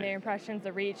seeing the impressions,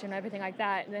 the reach, and everything like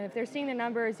that. And then if they're seeing the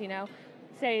numbers,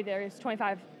 say there's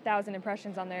 25,000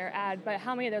 impressions on their ad, but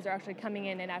how many of those are actually coming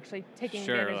in and actually taking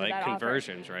advantage of that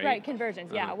conversions, offer? Right? Right,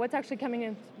 conversions, yeah. What's actually coming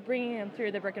in, bringing them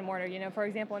through the brick and mortar? For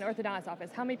example, an orthodontist office,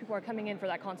 how many people are coming in for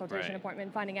that consultation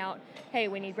appointment, finding out, hey,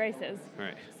 we need braces.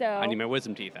 Right. So I need my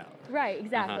wisdom teeth out. Right,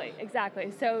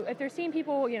 exactly. So if they're seeing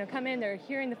people, come in, they're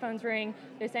hearing the phones ring,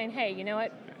 they're saying, hey, you know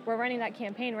what? We're running that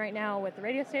campaign right now with the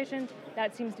radio station.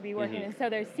 That seems to be working. And so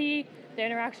they see the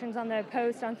interactions on the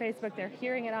post on Facebook. They're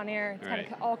hearing it on air.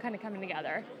 It's all kind of coming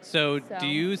together. So do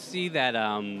you see that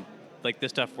this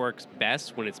stuff works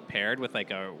best when it's paired with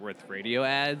with radio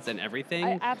ads and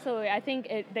everything? Absolutely. I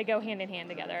think they go hand in hand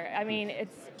together. I mean,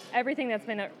 it's everything that's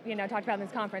been talked about in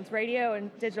this conference. Radio and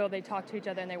digital, they talk to each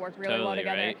other and they work really well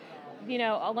together. Right.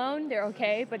 alone they're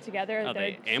okay, but together they're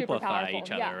they super amplify powerful.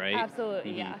 each other, right?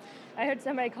 Absolutely, yeah. I heard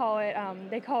somebody call it,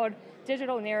 they called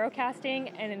digital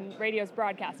narrowcasting and radio's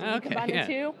broadcasting. You combine the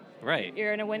two, right?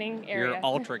 You're in a winning area. You're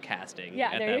ultra casting.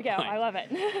 Yeah, there you go. Point. I love it.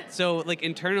 So, like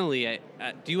internally,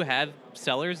 do you have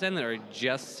sellers then that are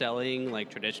just selling like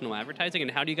traditional advertising, and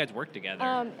how do you guys work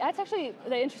together? That's actually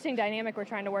the interesting dynamic we're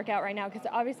trying to work out right now, because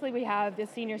obviously we have the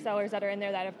senior sellers that are in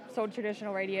there that have sold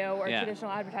traditional radio or traditional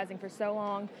advertising for so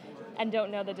long and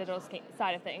don't know the digital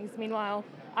side of things. Meanwhile,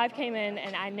 I've came in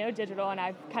and I know digital, and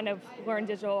I've kind of learned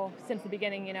digital since the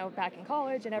beginning, back in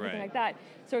college and everything like that.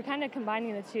 So we're kind of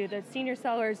combining the two. The senior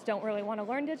sellers don't really want to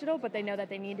learn digital, but they know that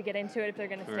they need to get into it if they're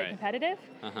going to stay competitive.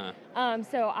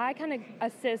 So I kind of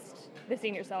assist the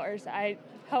senior sellers. I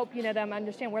help them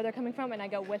understand where they're coming from, and I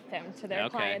go with them to their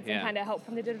clients and kind of help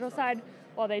from the digital side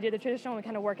while they do the traditional, and we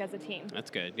kind of work as a team.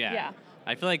 That's good. Yeah.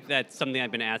 I feel like that's something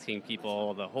I've been asking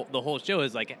people the whole show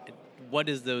is like, what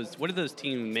do those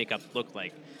team makeups look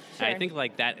like? Sure. And I think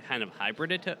like that kind of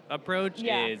hybrid approach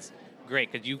is great,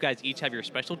 because you guys each have your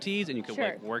specialties and you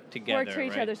can work together. Work to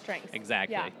each other's strengths.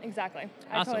 Exactly. Yeah, exactly.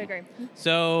 I Awesome. totally agree.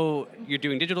 So you're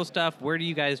doing digital stuff. Where do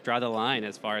you guys draw the line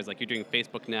as far as like you're doing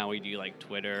Facebook now? We do like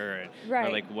Twitter, or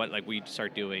like we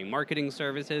start doing marketing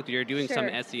services. You're doing some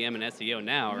SEM and SEO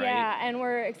now, right? Yeah, and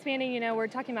we're expanding. We're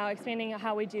talking about expanding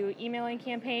how we do emailing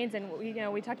campaigns, and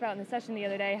we talked about in the session the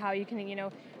other day how you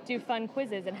can do fun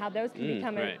quizzes and how those can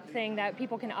become a thing that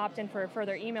people can opt in for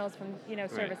further emails from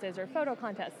services or photo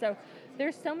contests. So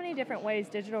there's so many different ways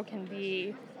digital can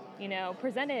be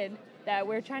presented that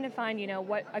we're trying to find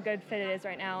what a good fit it is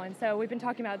right now. And so we've been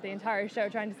talking about the entire show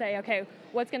trying to say, okay,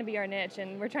 what's going to be our niche,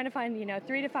 and we're trying to find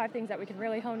 3 to 5 things that we can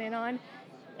really hone in on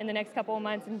in the next couple of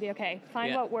months and be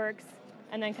find what works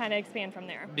and then kind of expand from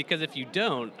there. Because if you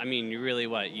don't, you really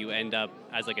you end up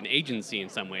as like an agency in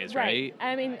some ways, right?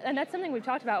 And that's something we've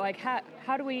talked about, like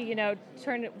how do we,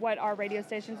 turn what our radio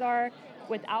stations are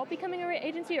without becoming an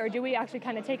agency, or do we actually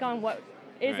kind of take on what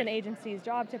is an agency's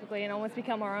job typically and almost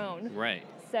become our own? Right.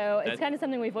 So it's kind of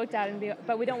something we've looked at,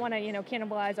 but we don't want to,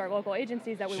 cannibalize our local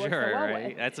agencies that we work so well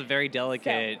with. That's a very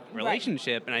delicate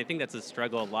relationship, and I think that's a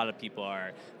struggle a lot of people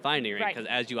are finding, right? Because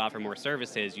as you offer more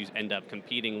services, you end up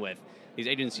competing with these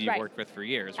agencies you've worked with for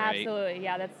years, right? Absolutely,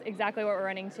 yeah, that's exactly what we're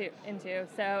running into.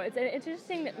 So it's an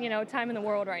interesting, time in the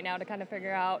world right now to kind of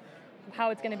figure out how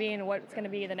it's going to be and what it's going to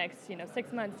be the next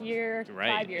 6 months, year,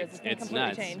 5 years. It's going to completely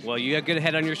nuts. change. Well, you have a good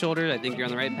head on your shoulders. I think you're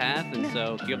on the right path, and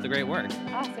so keep up the great work.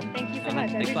 Awesome. Thank you so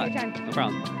much. Thanks I appreciate your time. No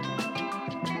problem.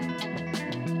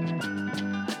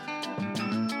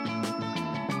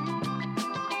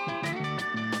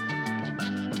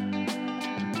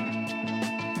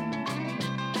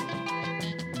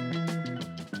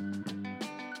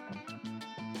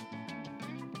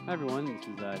 Hi everyone, this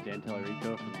is Dan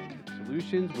Tellerico from Matrix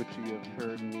Solutions, which you have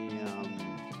heard me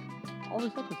all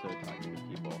this episode talking to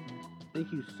people.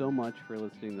 Thank you so much for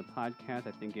listening to the podcast.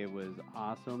 I think it was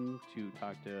awesome to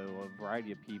talk to a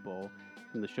variety of people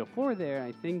from the show floor there.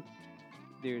 I think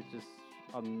there's just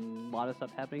a lot of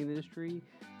stuff happening in the industry,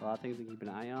 a lot of things to keep an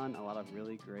eye on, a lot of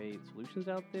really great solutions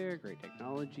out there, great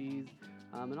technologies,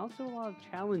 and also a lot of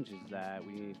challenges that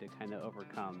we need to kind of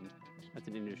overcome as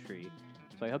an industry.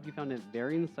 So I hope you found it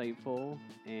very insightful,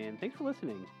 and thanks for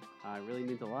listening. It really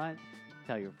means a lot.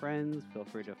 Tell your friends. Feel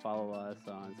free to follow us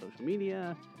on social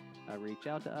media. Reach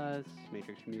out to us.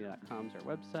 matrixmedia.com is our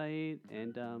website.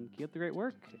 And keep up the great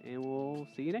work, and we'll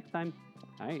see you next time.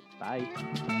 All right, bye.